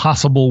only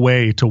possible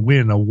way to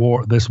win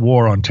this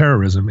war on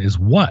terrorism is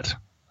what?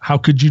 How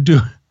could you do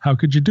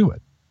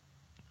it?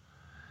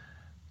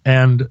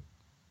 And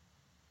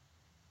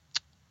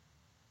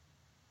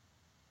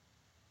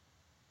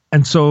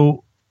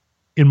so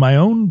in my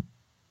own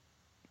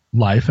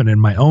life and in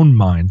my own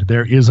mind,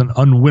 there is an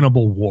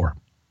unwinnable war,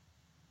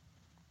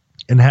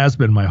 and has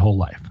been my whole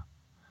life,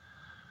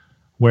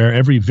 where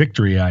every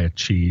victory I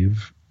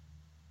achieve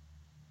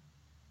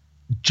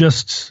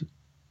just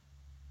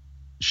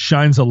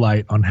shines a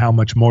light on how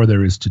much more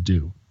there is to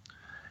do.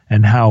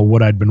 And how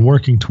what I'd been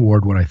working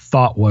toward, what I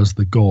thought was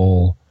the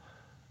goal,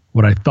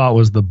 what I thought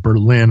was the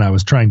Berlin I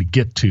was trying to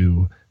get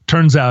to,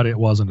 turns out it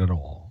wasn't at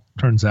all.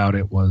 Turns out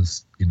it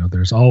was,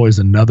 there's always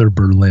another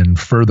Berlin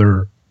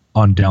further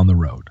on down the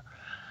road,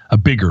 a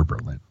bigger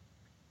Berlin.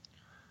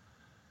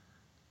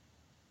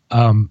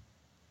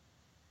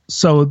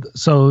 So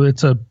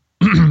it's a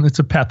it's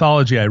a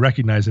pathology I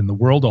recognize in the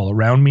world all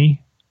around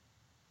me,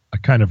 a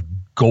kind of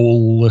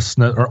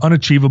goallessness or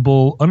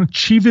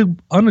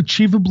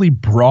unachievably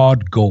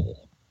broad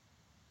goal.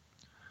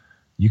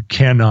 You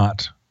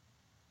cannot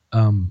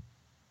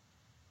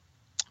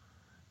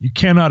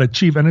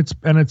achieve, and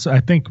it's I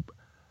think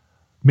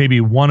maybe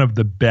one of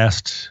the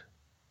best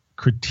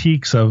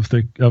critiques of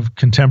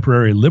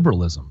contemporary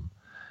liberalism,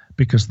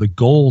 because the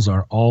goals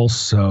are all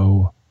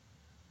so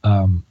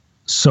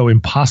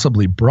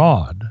impossibly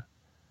broad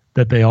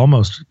that they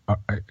almost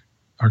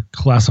are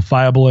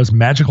classifiable as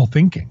magical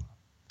thinking.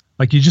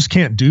 Like, you just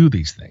can't do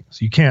these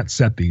things. You can't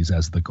set these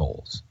as the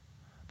goals.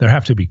 There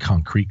have to be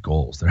concrete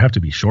goals. There have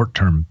to be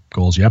short-term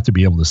goals. You have to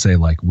be able to say,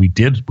 like, we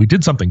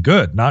did something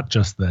good, not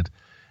just that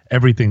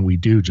everything we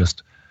do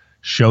just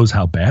shows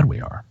how bad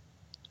we are.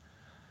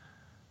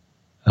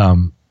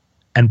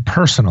 And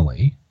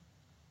personally,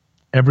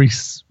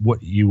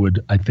 what you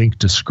would, I think,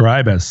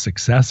 describe as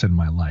success in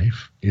my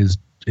life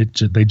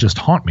they just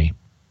haunt me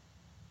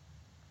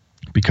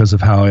because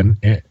of how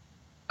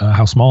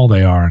small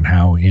they are and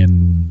how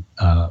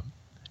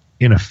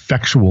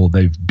ineffectual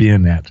they've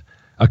been at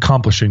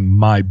accomplishing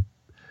my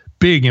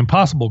big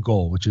impossible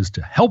goal, which is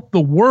to help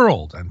the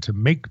world and to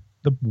make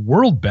the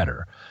world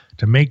better,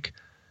 to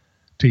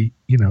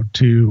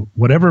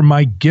whatever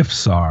my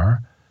gifts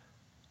are.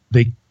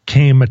 They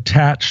came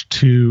attached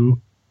to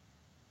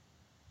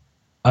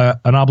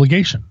an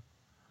obligation,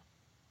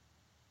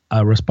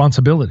 a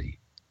responsibility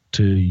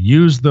to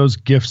use those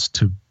gifts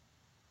to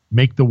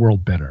make the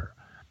world better.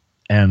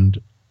 And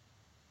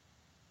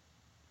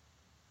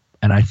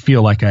I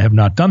feel like I have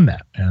not done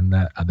that, and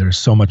that there's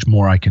so much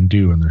more I can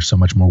do, and there's so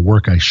much more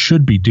work I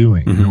should be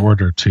doing in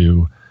order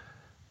to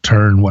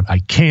turn what I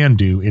can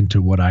do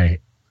into what I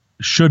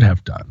should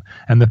have done.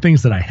 And the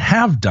things that I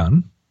have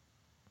done,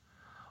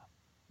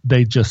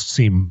 they just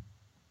seem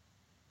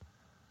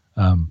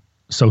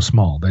so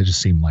small. They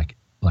just seem like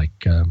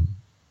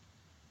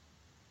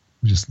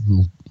just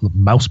little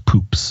mouse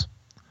poops.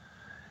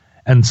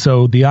 And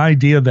so the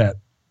idea that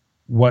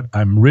what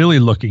I'm really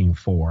looking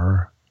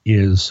for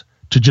is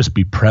to just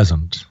be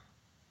present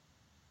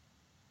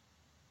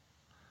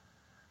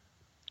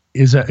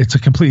it's a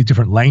completely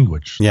different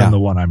language than the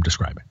one I'm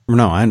describing.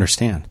 No, I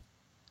understand.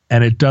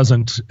 And it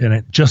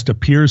just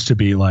appears to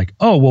be like,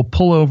 oh, we'll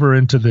pull over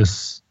into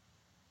this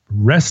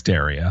rest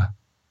area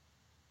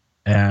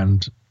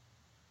and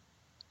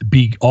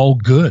be all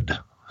good.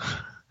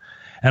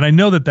 And I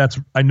know that's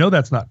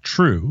not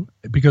true,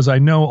 because I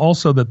know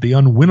also that the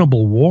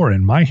unwinnable war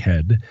in my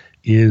head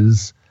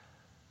is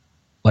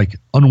like,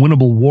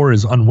 unwinnable war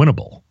is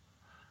unwinnable.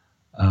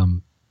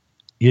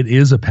 It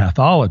is a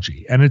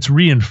pathology, and it's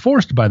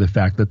reinforced by the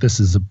fact that this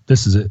is a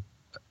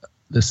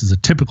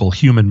typical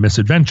human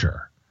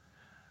misadventure,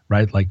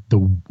 right? Like, the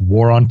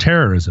war on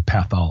terror is a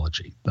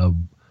pathology.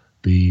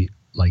 The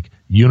like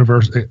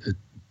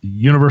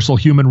universal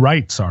human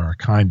rights are a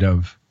kind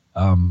of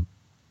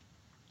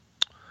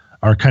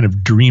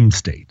dream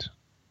state.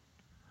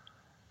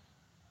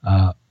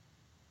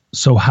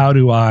 So how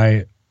do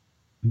I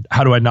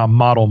not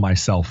model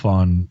myself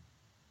on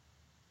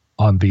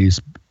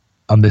this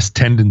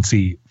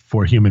tendency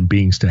for human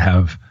beings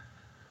to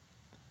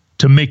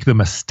make the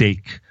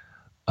mistake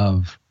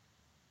of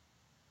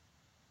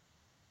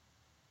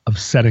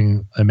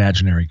setting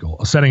imaginary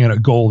goal, setting a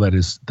goal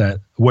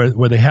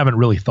where they haven't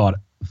really thought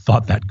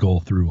that goal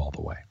through all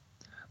the way.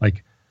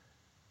 Like,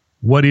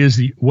 what is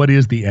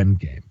the end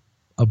game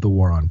of the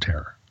war on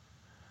terror?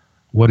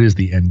 What is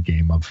the end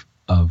game of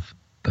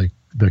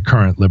the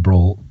current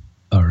liberal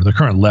or the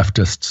current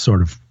leftist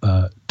sort of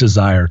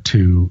desire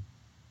to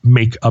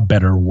make a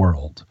better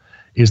world?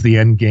 Is the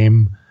end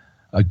game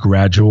a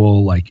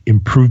gradual, like,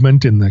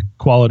 improvement in the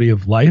quality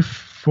of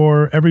life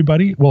for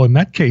everybody? Well, in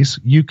that case,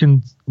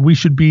 we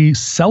should be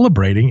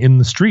celebrating in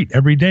the street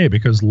every day,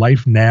 because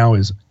life now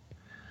is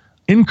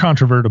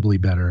incontrovertibly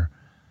better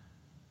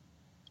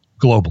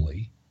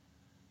globally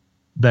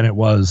than it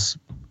was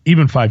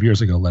even 5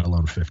 years ago, let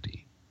alone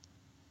 50.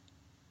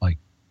 Like,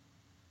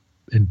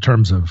 in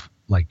terms of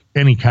like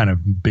any kind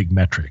of big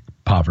metric,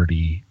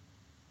 poverty,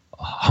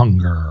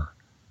 hunger,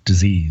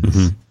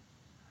 disease,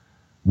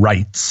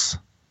 rights,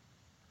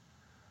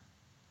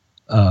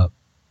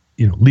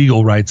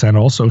 legal rights, and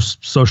also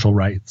social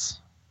rights.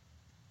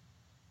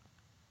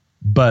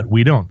 But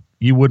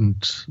you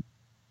wouldn't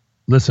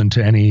listen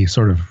to any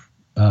sort of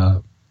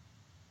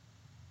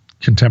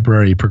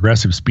contemporary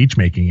progressive speech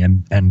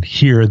making and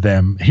hear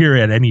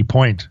at any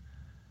point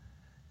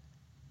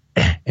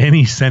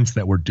any sense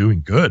that we're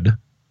doing good.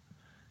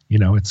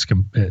 It's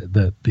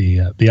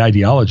the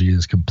ideology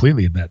is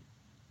completely that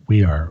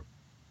we are.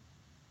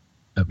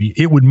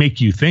 It would make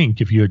you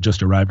think, if you had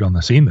just arrived on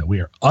the scene, that we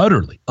are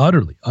utterly,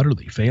 utterly,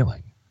 utterly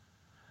failing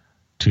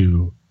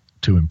to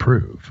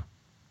improve.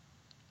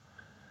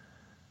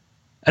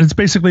 And it's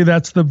basically,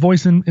 that's the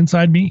voice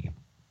inside me.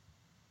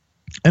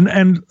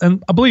 And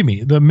believe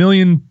me, the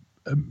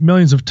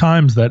millions of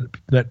times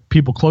that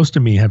people close to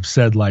me have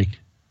said, like,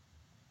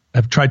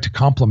 have tried to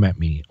compliment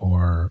me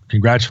or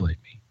congratulate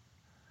me,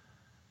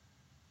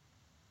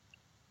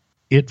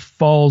 it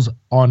falls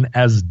on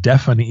as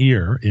deaf an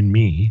ear in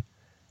me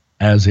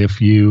as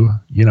if you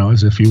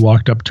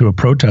walked up to a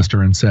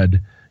protester and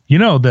said,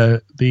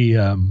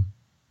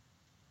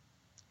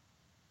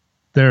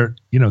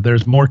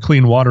 there's more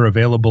clean water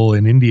available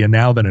in India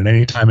now than at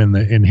any time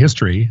in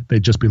history.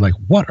 They'd just be like,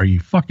 what are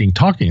you fucking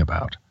talking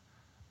about?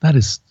 That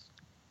is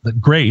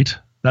great.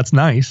 That's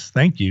nice.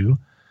 Thank you.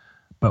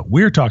 But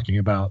we're talking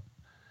about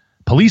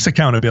police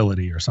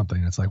accountability or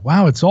something. It's like,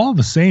 wow, it's all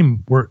the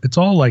same. It's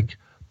all like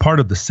part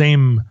of the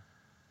same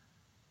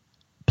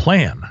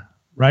plan,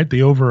 right?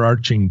 The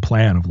overarching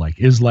plan of like,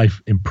 is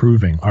life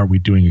improving? Are we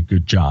doing a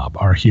good job?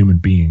 Are human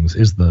beings,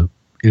 is the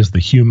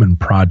human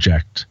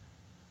project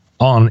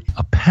on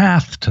a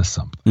path to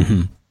something?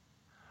 Mm-hmm.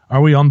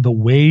 Are we on the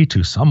way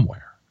to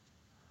somewhere?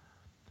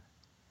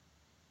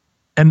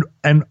 And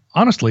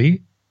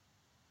honestly,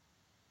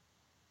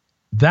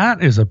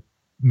 that is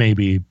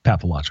maybe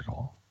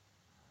pathological.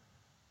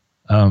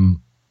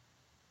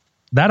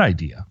 That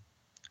idea.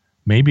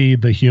 Maybe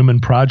the human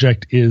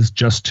project is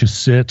just to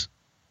sit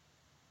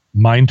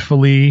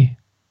mindfully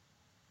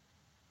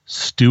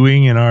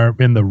stewing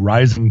in the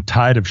rising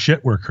tide of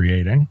shit we're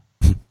creating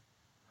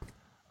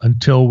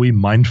until we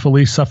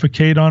mindfully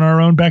suffocate on our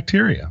own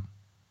bacteria.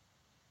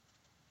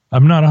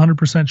 I'm not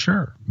 100%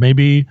 sure.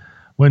 Maybe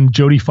when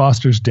Jodie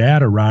Foster's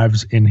dad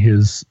arrives in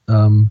his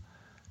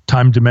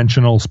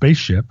time-dimensional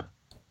spaceship,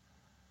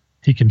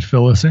 he can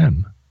fill us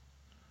in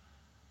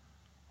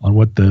on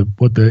what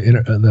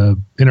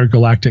the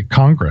intergalactic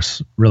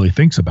Congress really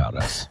thinks about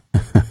us.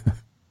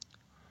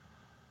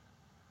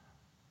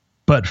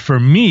 But for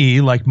me,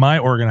 like, my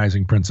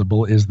organizing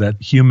principle is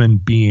that human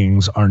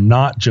beings are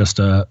not just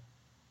an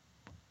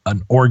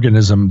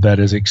organism that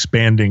is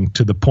expanding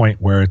to the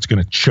point where it's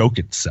going to choke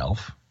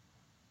itself.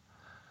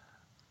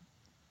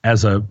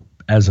 As a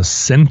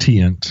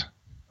sentient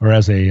or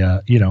as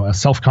a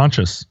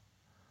self-conscious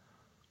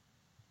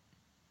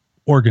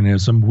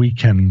organism, we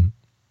can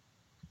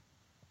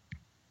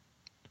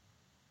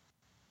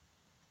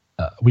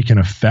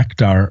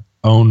affect our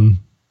own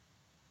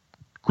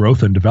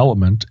growth and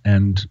development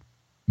and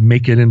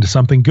make it into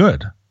something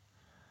good.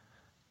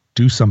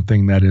 Do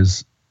something that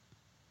is,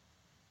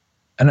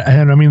 and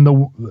I mean,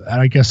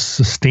 I guess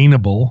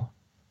sustainable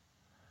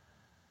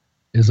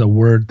is a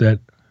word that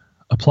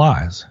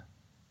applies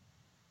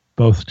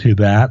both to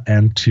that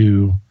and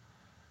to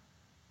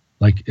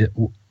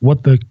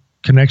what the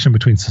connection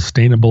between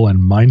sustainable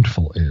and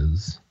mindful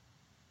is.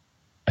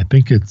 I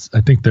think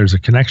there's a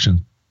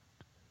connection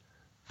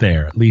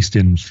there, at least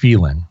in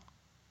feeling.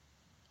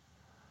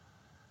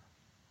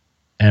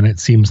 And it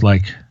seems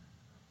like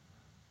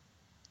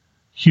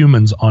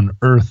humans on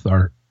Earth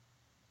are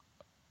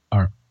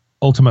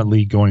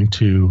ultimately going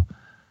to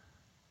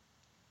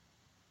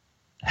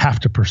have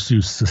to pursue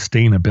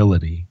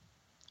sustainability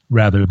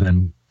rather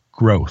than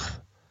growth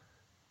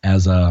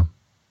as a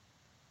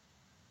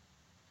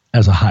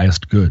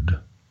highest good.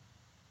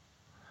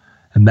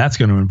 And that's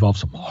going to involve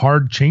some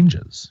hard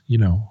changes,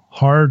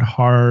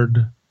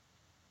 hard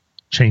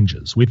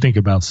changes. We think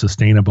about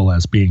sustainable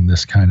as being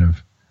this kind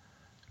of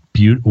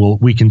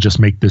we can just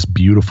make this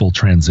beautiful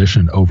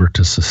transition over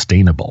to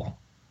sustainable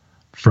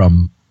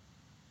from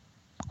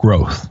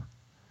growth.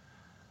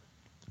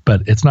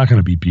 But it's not going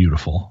to be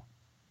beautiful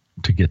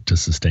to get to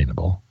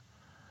sustainable.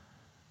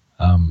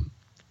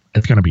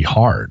 It's going to be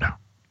hard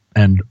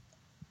and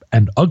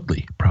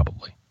ugly,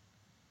 probably,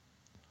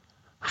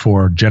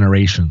 for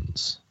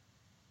generations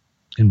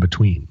in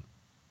between.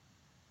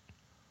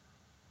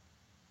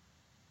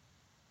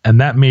 And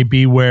that may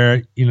be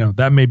where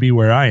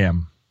I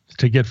am,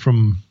 to get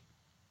from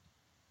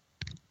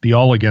the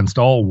all against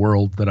all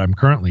world that I'm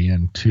currently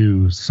in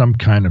to some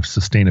kind of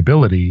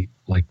sustainability.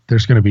 Like,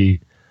 there's going to be,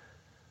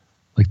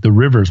 like, the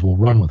rivers will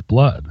run with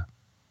blood.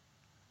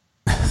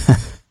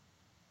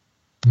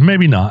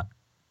 Maybe not.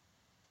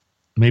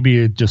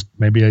 Maybe I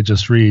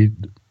just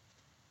read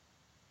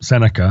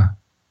Seneca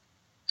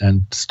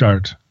and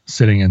start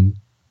sitting and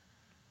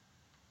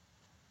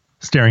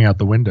staring out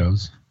the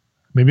windows.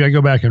 Maybe I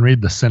go back and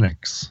read the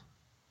Cynics.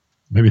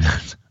 Maybe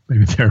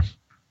they're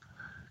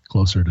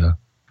closer to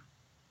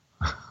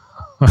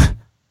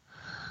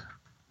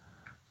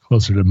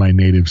my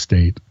native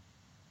state.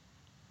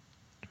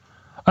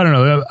 I don't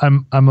know.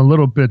 I'm a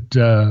little bit.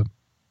 I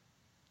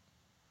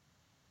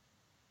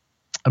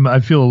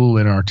feel a little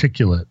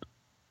inarticulate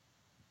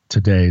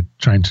today,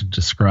 trying to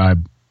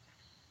describe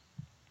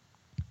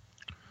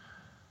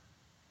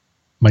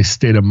my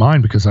state of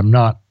mind, because I'm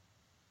not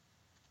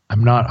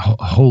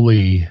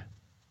wholly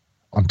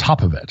on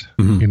top of it.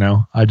 Mm-hmm.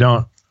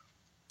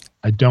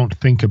 I don't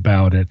think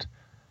about it.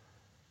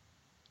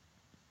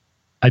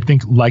 I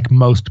think, like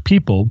most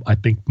people, I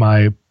think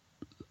my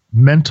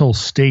mental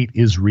state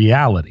is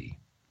reality,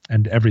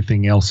 and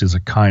everything else is a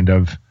kind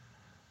of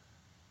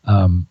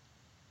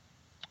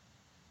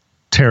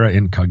terra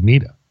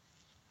incognita.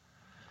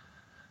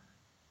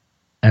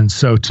 And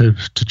so to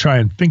try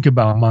and think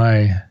about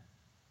my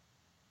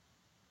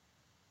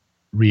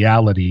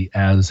reality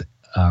as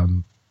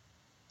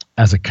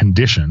a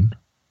condition,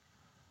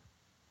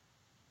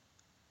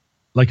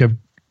 like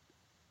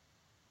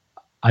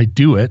I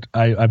do it.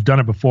 I've done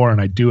it before, and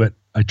I do it.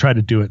 I try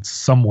to do it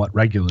somewhat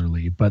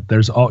regularly, but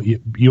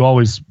you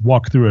always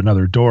walk through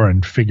another door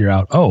and figure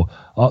out,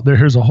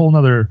 here's a whole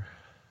nother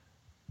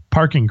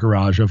parking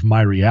garage of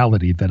my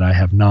reality that I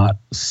have not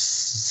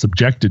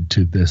subjected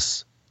to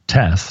this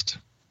test.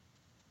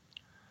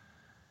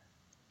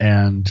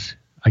 and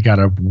I got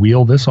to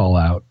wheel this all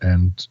out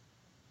and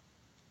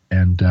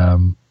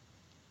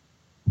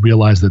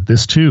realize that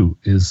this too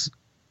is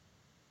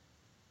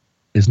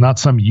not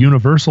some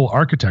universal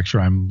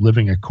architecture I'm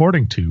living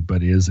according to,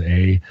 but is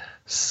a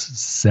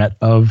set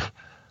of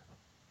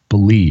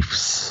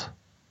beliefs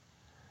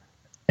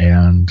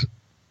and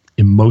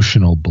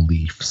emotional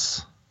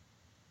beliefs,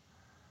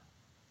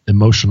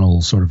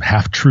 emotional sort of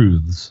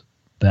half-truths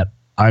that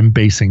I'm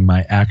basing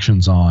my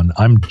actions on.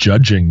 I'm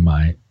judging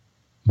my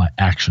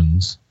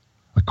actions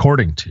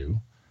according to.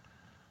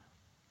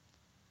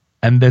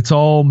 And it's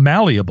all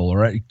malleable,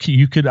 right?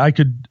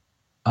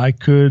 I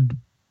could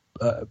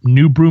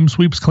new broom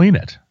sweeps clean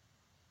it.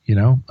 You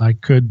know, I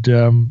could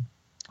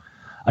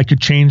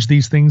change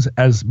these things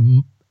as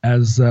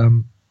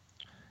I'm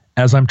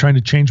trying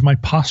to change my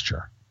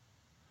posture,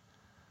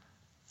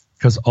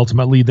 because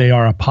ultimately they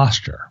are a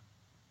posture.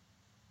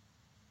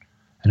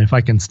 And if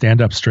I can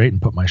stand up straight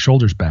and put my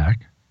shoulders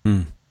back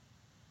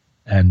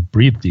and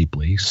breathe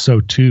deeply, so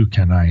too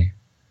can I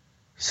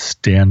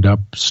stand up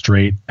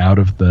straight out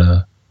of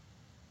the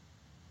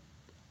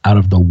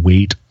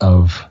weight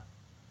of,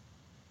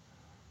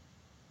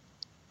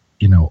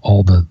 you know,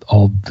 all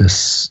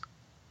this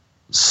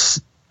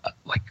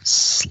like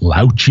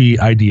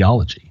slouchy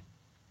ideology,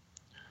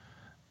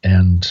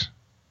 and,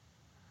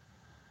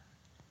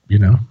 you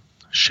know,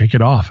 shake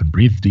it off and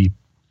breathe deep